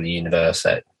have in the universe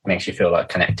that makes you feel like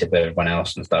connected with everyone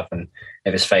else and stuff. And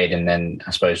if it's fading, then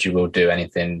I suppose you will do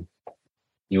anything.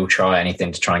 You'll try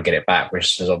anything to try and get it back,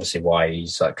 which is obviously why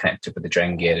he's like connected with the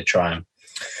Drengir, to try and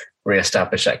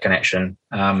reestablish that connection.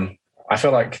 I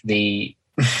feel like the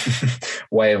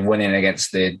way of winning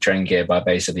against the Drengir by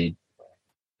basically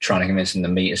trying to convince them the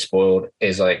meat is spoiled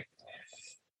is like,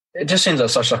 it just seems like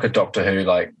such like a Doctor Who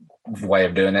like way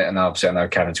of doing it. And obviously I know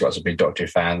Kevin Scott's a big Doctor Who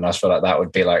fan, and I just feel like that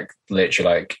would be like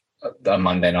literally like a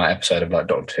Monday night episode of like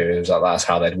Doctor Who. It was like that's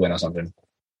how they'd win or something.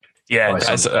 Yeah,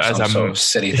 as a sort of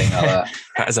silly thing like that.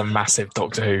 That is a massive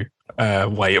Doctor Who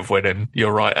way of winning.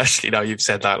 You're right. Actually, now you've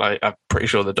said that, like, I'm pretty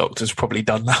sure the Doctor's probably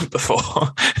done that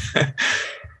before.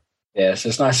 Yeah, so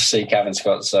it's nice to see Kevin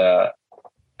Scott's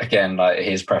again, like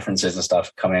his preferences and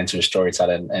stuff coming into his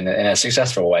storytelling in a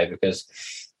successful way, because,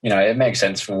 you know, it makes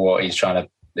sense for what he's trying to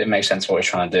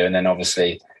do. And then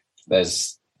obviously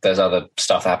there's other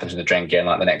stuff that happens with the Drengir in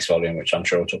like the next volume, which I'm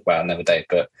sure we'll talk about another day.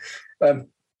 But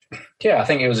yeah, I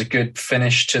think it was a good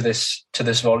finish to this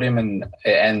volume, and it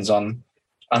ends on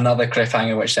another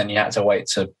cliffhanger, which then you had to wait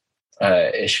to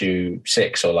issue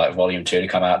 6 or like volume 2 to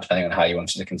come out, depending on how you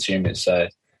wanted to consume it. So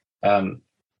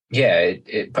yeah,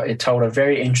 it told a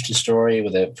very interesting story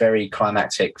with a very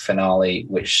climactic finale,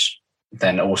 which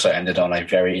then also ended on a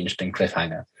very interesting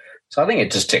cliffhanger. So I think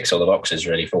it just ticks all the boxes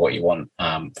really for what you want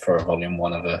for a volume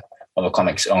 1 of a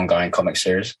ongoing comic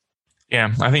series.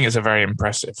 Yeah, I think it's a very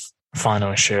impressive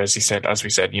final issue, as we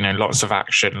said, you know, lots of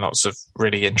action, lots of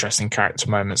really interesting character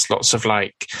moments, lots of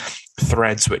like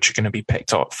threads which are going to be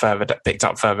picked up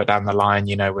further down the line,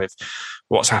 you know, with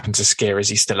what's happened to Skier, is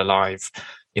he still alive?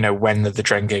 You know, when are the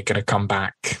Drengir going to come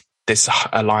back? This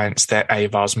alliance that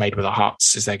Avar's made with the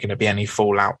Hutts, is there going to be any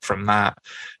fallout from that?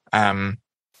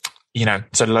 You know,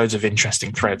 so loads of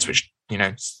interesting threads which, you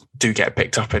know, do get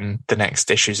picked up in the next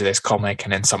issues of this comic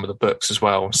and in some of the books as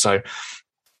well. So it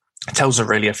tells a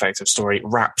really effective story. It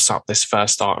wraps up this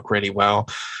first arc really well.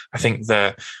 I think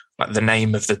the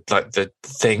name of the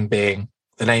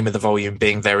name of the volume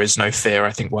being "There Is No Fear,"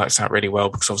 I think works out really well,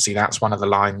 because obviously that's one of the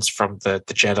lines from the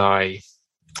Jedi.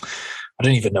 I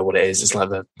don't even know what it is. It's like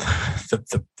the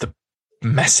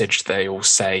message they all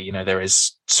say, you know, there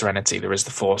is serenity, there is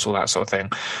the Force, all that sort of thing.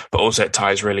 But also it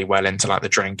ties really well into like the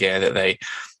Drengir, that they,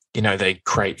 you know, they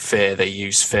create fear, they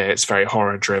use fear. It's very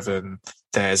horror driven.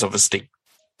 There's obviously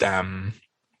Skier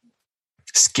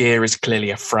is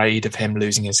clearly afraid of him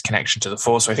losing his connection to the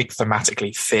Force. So I think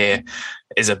thematically fear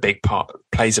plays a big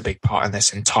part in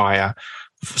this entire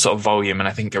sort of volume. And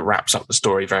I think it wraps up the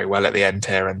story very well at the end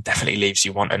here and definitely leaves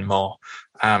you wanting more.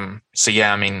 So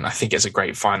yeah, I mean, I think it's a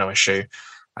great final issue.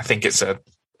 I think it's a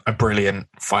brilliant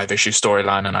 5-issue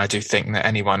storyline. And I do think that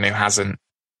anyone who hasn't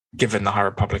given the High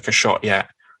Republic a shot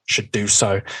yet should do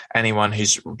so. Anyone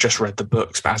who's just read the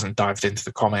books but hasn't dived into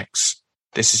the comics,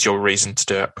 this is your reason to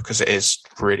do it, because it is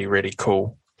really, really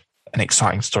cool and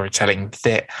exciting storytelling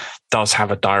that does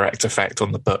have a direct effect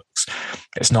on the books.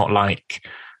 It's not like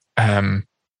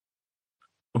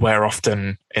where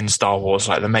often in Star Wars,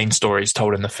 like the main story is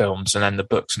told in the films and then the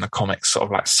books and the comics sort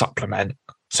of like supplement.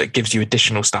 So it gives you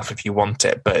additional stuff if you want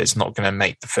it, but it's not going to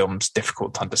make the films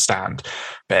difficult to understand.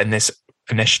 But in this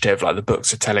initiative, like the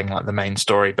books are telling like the main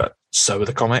story, but so are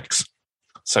the comics.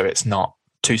 So it's not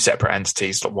two separate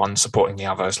entities, like one supporting the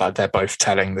other. It's like they're both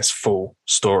telling this full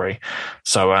story.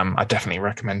 So I definitely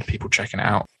recommend people checking it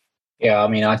out. Yeah, I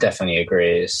mean, I definitely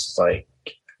agree. It's like,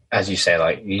 as you say,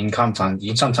 like you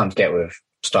can sometimes get with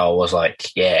Star Wars,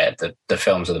 like, yeah, the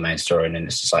films are the main story, and then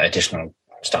it's just like additional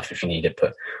stuff if you need it.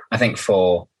 But I think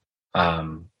for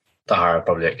the High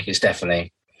Republic, it's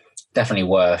definitely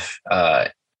worth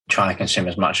trying to consume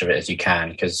as much of it as you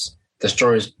can, because the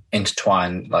stories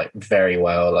intertwine like very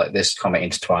well. Like this comic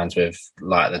intertwines with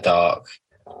Light of the Dark,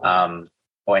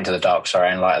 or Into the Dark, sorry,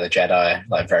 and Light of the Jedi,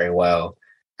 like very well.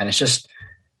 And it's just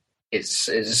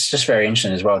very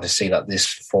interesting as well to see like this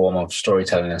form of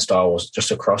storytelling in Star Wars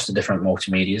just across the different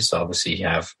multimedias. So obviously you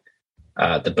have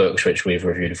the books, which we've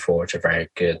reviewed before, which are very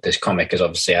good. This comic is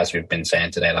obviously, as we've been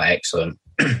saying today, like excellent.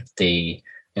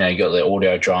 You got the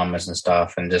audio dramas and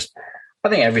stuff, and just I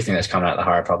think everything that's coming out of the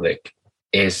High Republic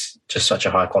is just such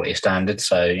a high quality standard.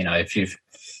 So,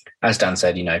 as Dan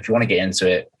said, if you want to get into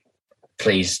it,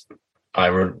 please,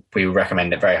 we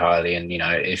recommend it very highly. And,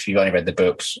 if you've only read the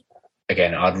books,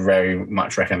 again, I'd very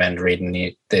much recommend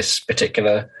reading this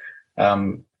particular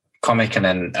comic, and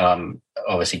then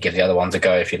obviously give the other ones a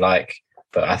go if you like.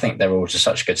 But I think they're all just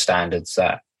such good standards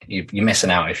that you're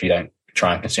missing out if you don't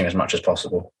try and consume as much as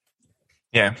possible.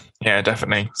 Yeah,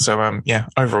 definitely. So,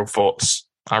 overall thoughts.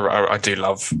 I do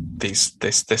love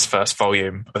this first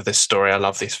volume of this story. I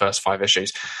love these first 5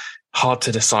 issues. Hard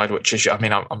to decide which issue. I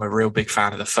mean, I'm a real big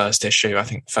fan of the first issue. I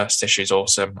think the first issue is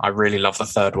awesome. I really love the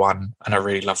third one, and I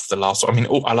really love the last one. I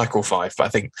mean, I like all 5, but I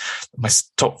think my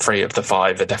top 3 of the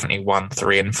 5 are definitely 1,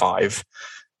 3, and 5.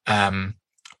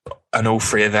 And all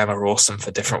 3 of them are awesome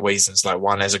for different reasons. Like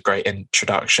 1 is a great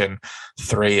introduction.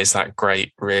 3 is that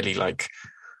great, really like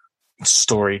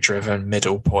story-driven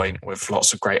middle point with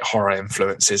lots of great horror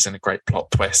influences and a great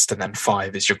plot twist. And then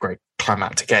 5 is your great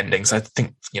climactic ending. So I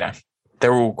think,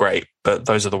 they're all great, but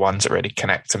those are the ones that really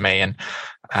connect to me. And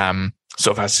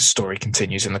sort of as the story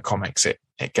continues in the comics, it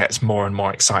gets more and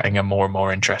more exciting and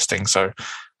more interesting. So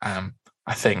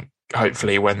I think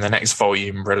hopefully when the next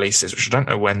volume releases, which I don't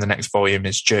know when the next volume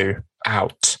is due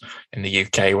out in the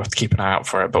UK, we'll have to keep an eye out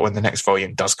for it. But when the next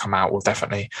volume does come out, we'll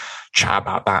definitely chat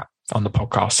about that on the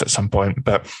podcast at some point.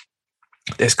 But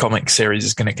this comic series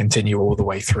is going to continue all the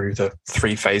way through the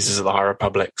 3 phases of the High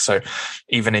Republic. So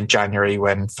even in January,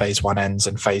 when phase 1 ends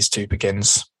and phase 2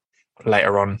 begins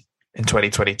later on in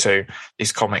 2022,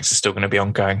 these comics are still going to be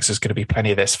ongoing. So there's going to be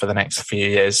plenty of this for the next few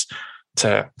years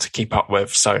to keep up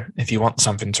with. So if you want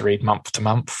something to read month to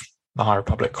month, the High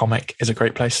Republic comic is a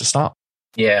great place to start.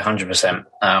 Yeah, 100%.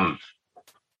 I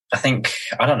think,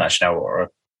 I don't actually know what we're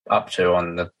up to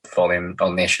on the volume,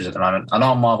 on the issues at the moment. I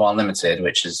know on Marvel Unlimited,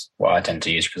 which is what I tend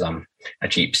to use because I'm a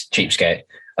cheapskate.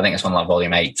 I think it's on like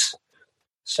volume 8.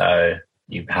 So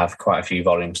you have quite a few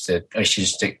volumes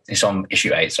it's on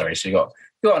issue 8, sorry. So you've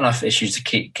got enough issues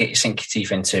to sink your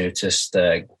teeth into just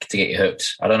to get you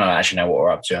hooked. I don't actually know what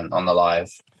we're up to on the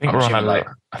live. I think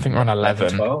we're on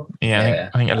 11. 12?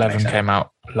 Yeah, I think 11 came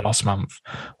out last month,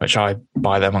 which I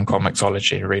buy them on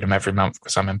Comixology to read them every month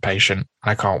because I'm impatient.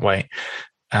 I can't wait.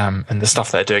 And the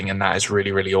stuff they're doing in that is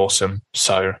really, really awesome.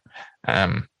 So,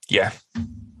 shout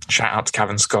out to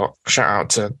Cavan Scott, shout out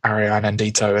to Ariane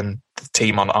Andito and the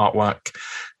team on artwork.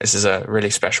 This is a really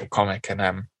special comic, and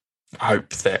I hope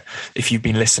that if you've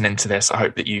been listening to this, I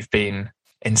hope that you've been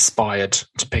inspired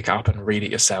to pick it up and read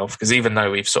it yourself. Because even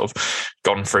though we've sort of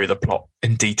gone through the plot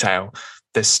in detail,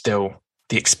 there's still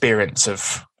the experience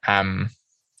of,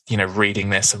 reading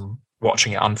this and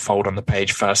watching it unfold on the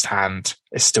page firsthand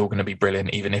is still going to be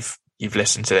brilliant, even if you've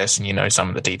listened to this and you know some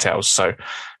of the details. So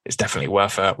it's definitely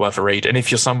worth a read. And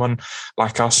if you're someone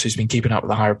like us who's been keeping up with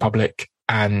the High Republic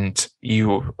and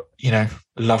you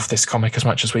love this comic as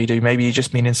much as we do, maybe you've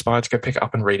just been inspired to go pick it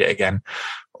up and read it again,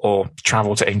 or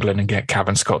travel to England and get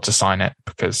Cavan Scott to sign it,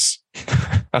 because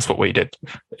that's what we did,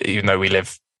 even though we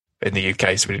live in the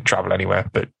UK, so we didn't travel anywhere.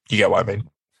 But you get what I mean.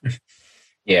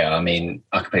 Yeah, I mean,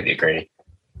 I completely agree.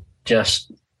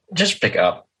 Just pick it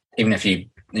up, even if you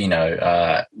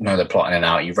know the plot in and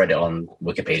out. You've read it on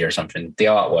Wikipedia or something. The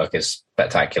artwork is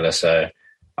spectacular, so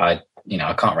I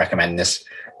can't recommend this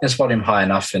volume high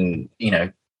enough. And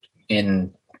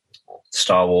in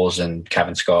Star Wars and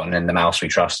Cavan Scott and in the Mouse we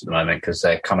trust at the moment, because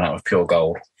they're coming out with pure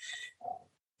gold.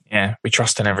 Yeah, we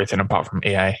trust in everything apart from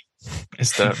EA.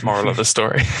 Is the moral of the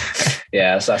story.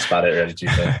 Yeah, that's about it, really.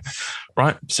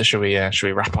 Right, so should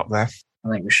we wrap up there? I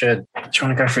think we should. Do you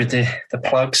want to go through the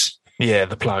plugs? Yeah,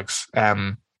 the plugs.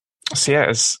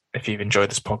 If you've enjoyed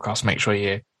this podcast, make sure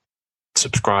you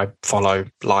subscribe, follow,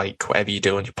 like, whatever you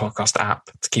do on your podcast app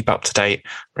to keep up to date.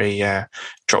 We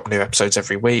drop new episodes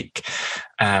every week.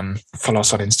 Follow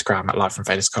us on Instagram at Live from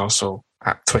Vader's Castle,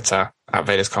 at Twitter at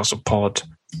Vader's Castle Pod.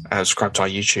 Subscribe to our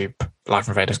YouTube, Live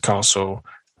from Vader's Castle,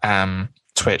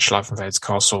 Twitch, Live from Vader's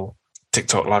Castle,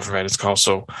 TikTok, Live from Vader's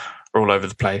Castle. We're all over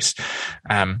the place.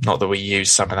 Not that we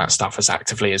use some of that stuff as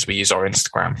actively as we use our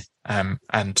Instagram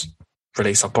and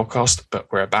release our podcast, but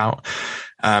we're about.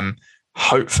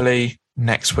 Hopefully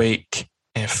next week,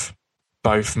 if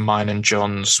both mine and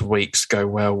John's weeks go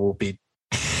well,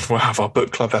 we'll have our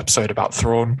book club episode about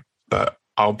Thrawn, but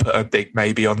I'll put a big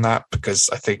maybe on that because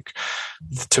I think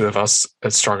the two of us are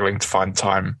struggling to find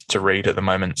time to read at the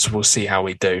moment. So we'll see how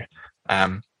we do.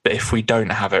 But if we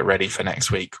don't have it ready for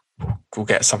next week, we'll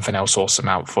get something else awesome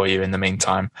out for you in the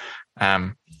meantime.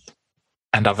 And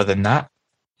other than that,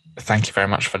 thank you very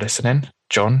much for listening.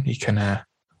 John, you can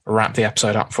wrap the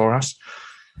episode up for us.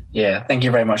 Yeah, thank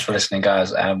you very much for listening,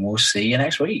 guys, and we'll see you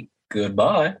next week.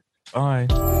 Goodbye.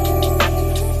 Bye.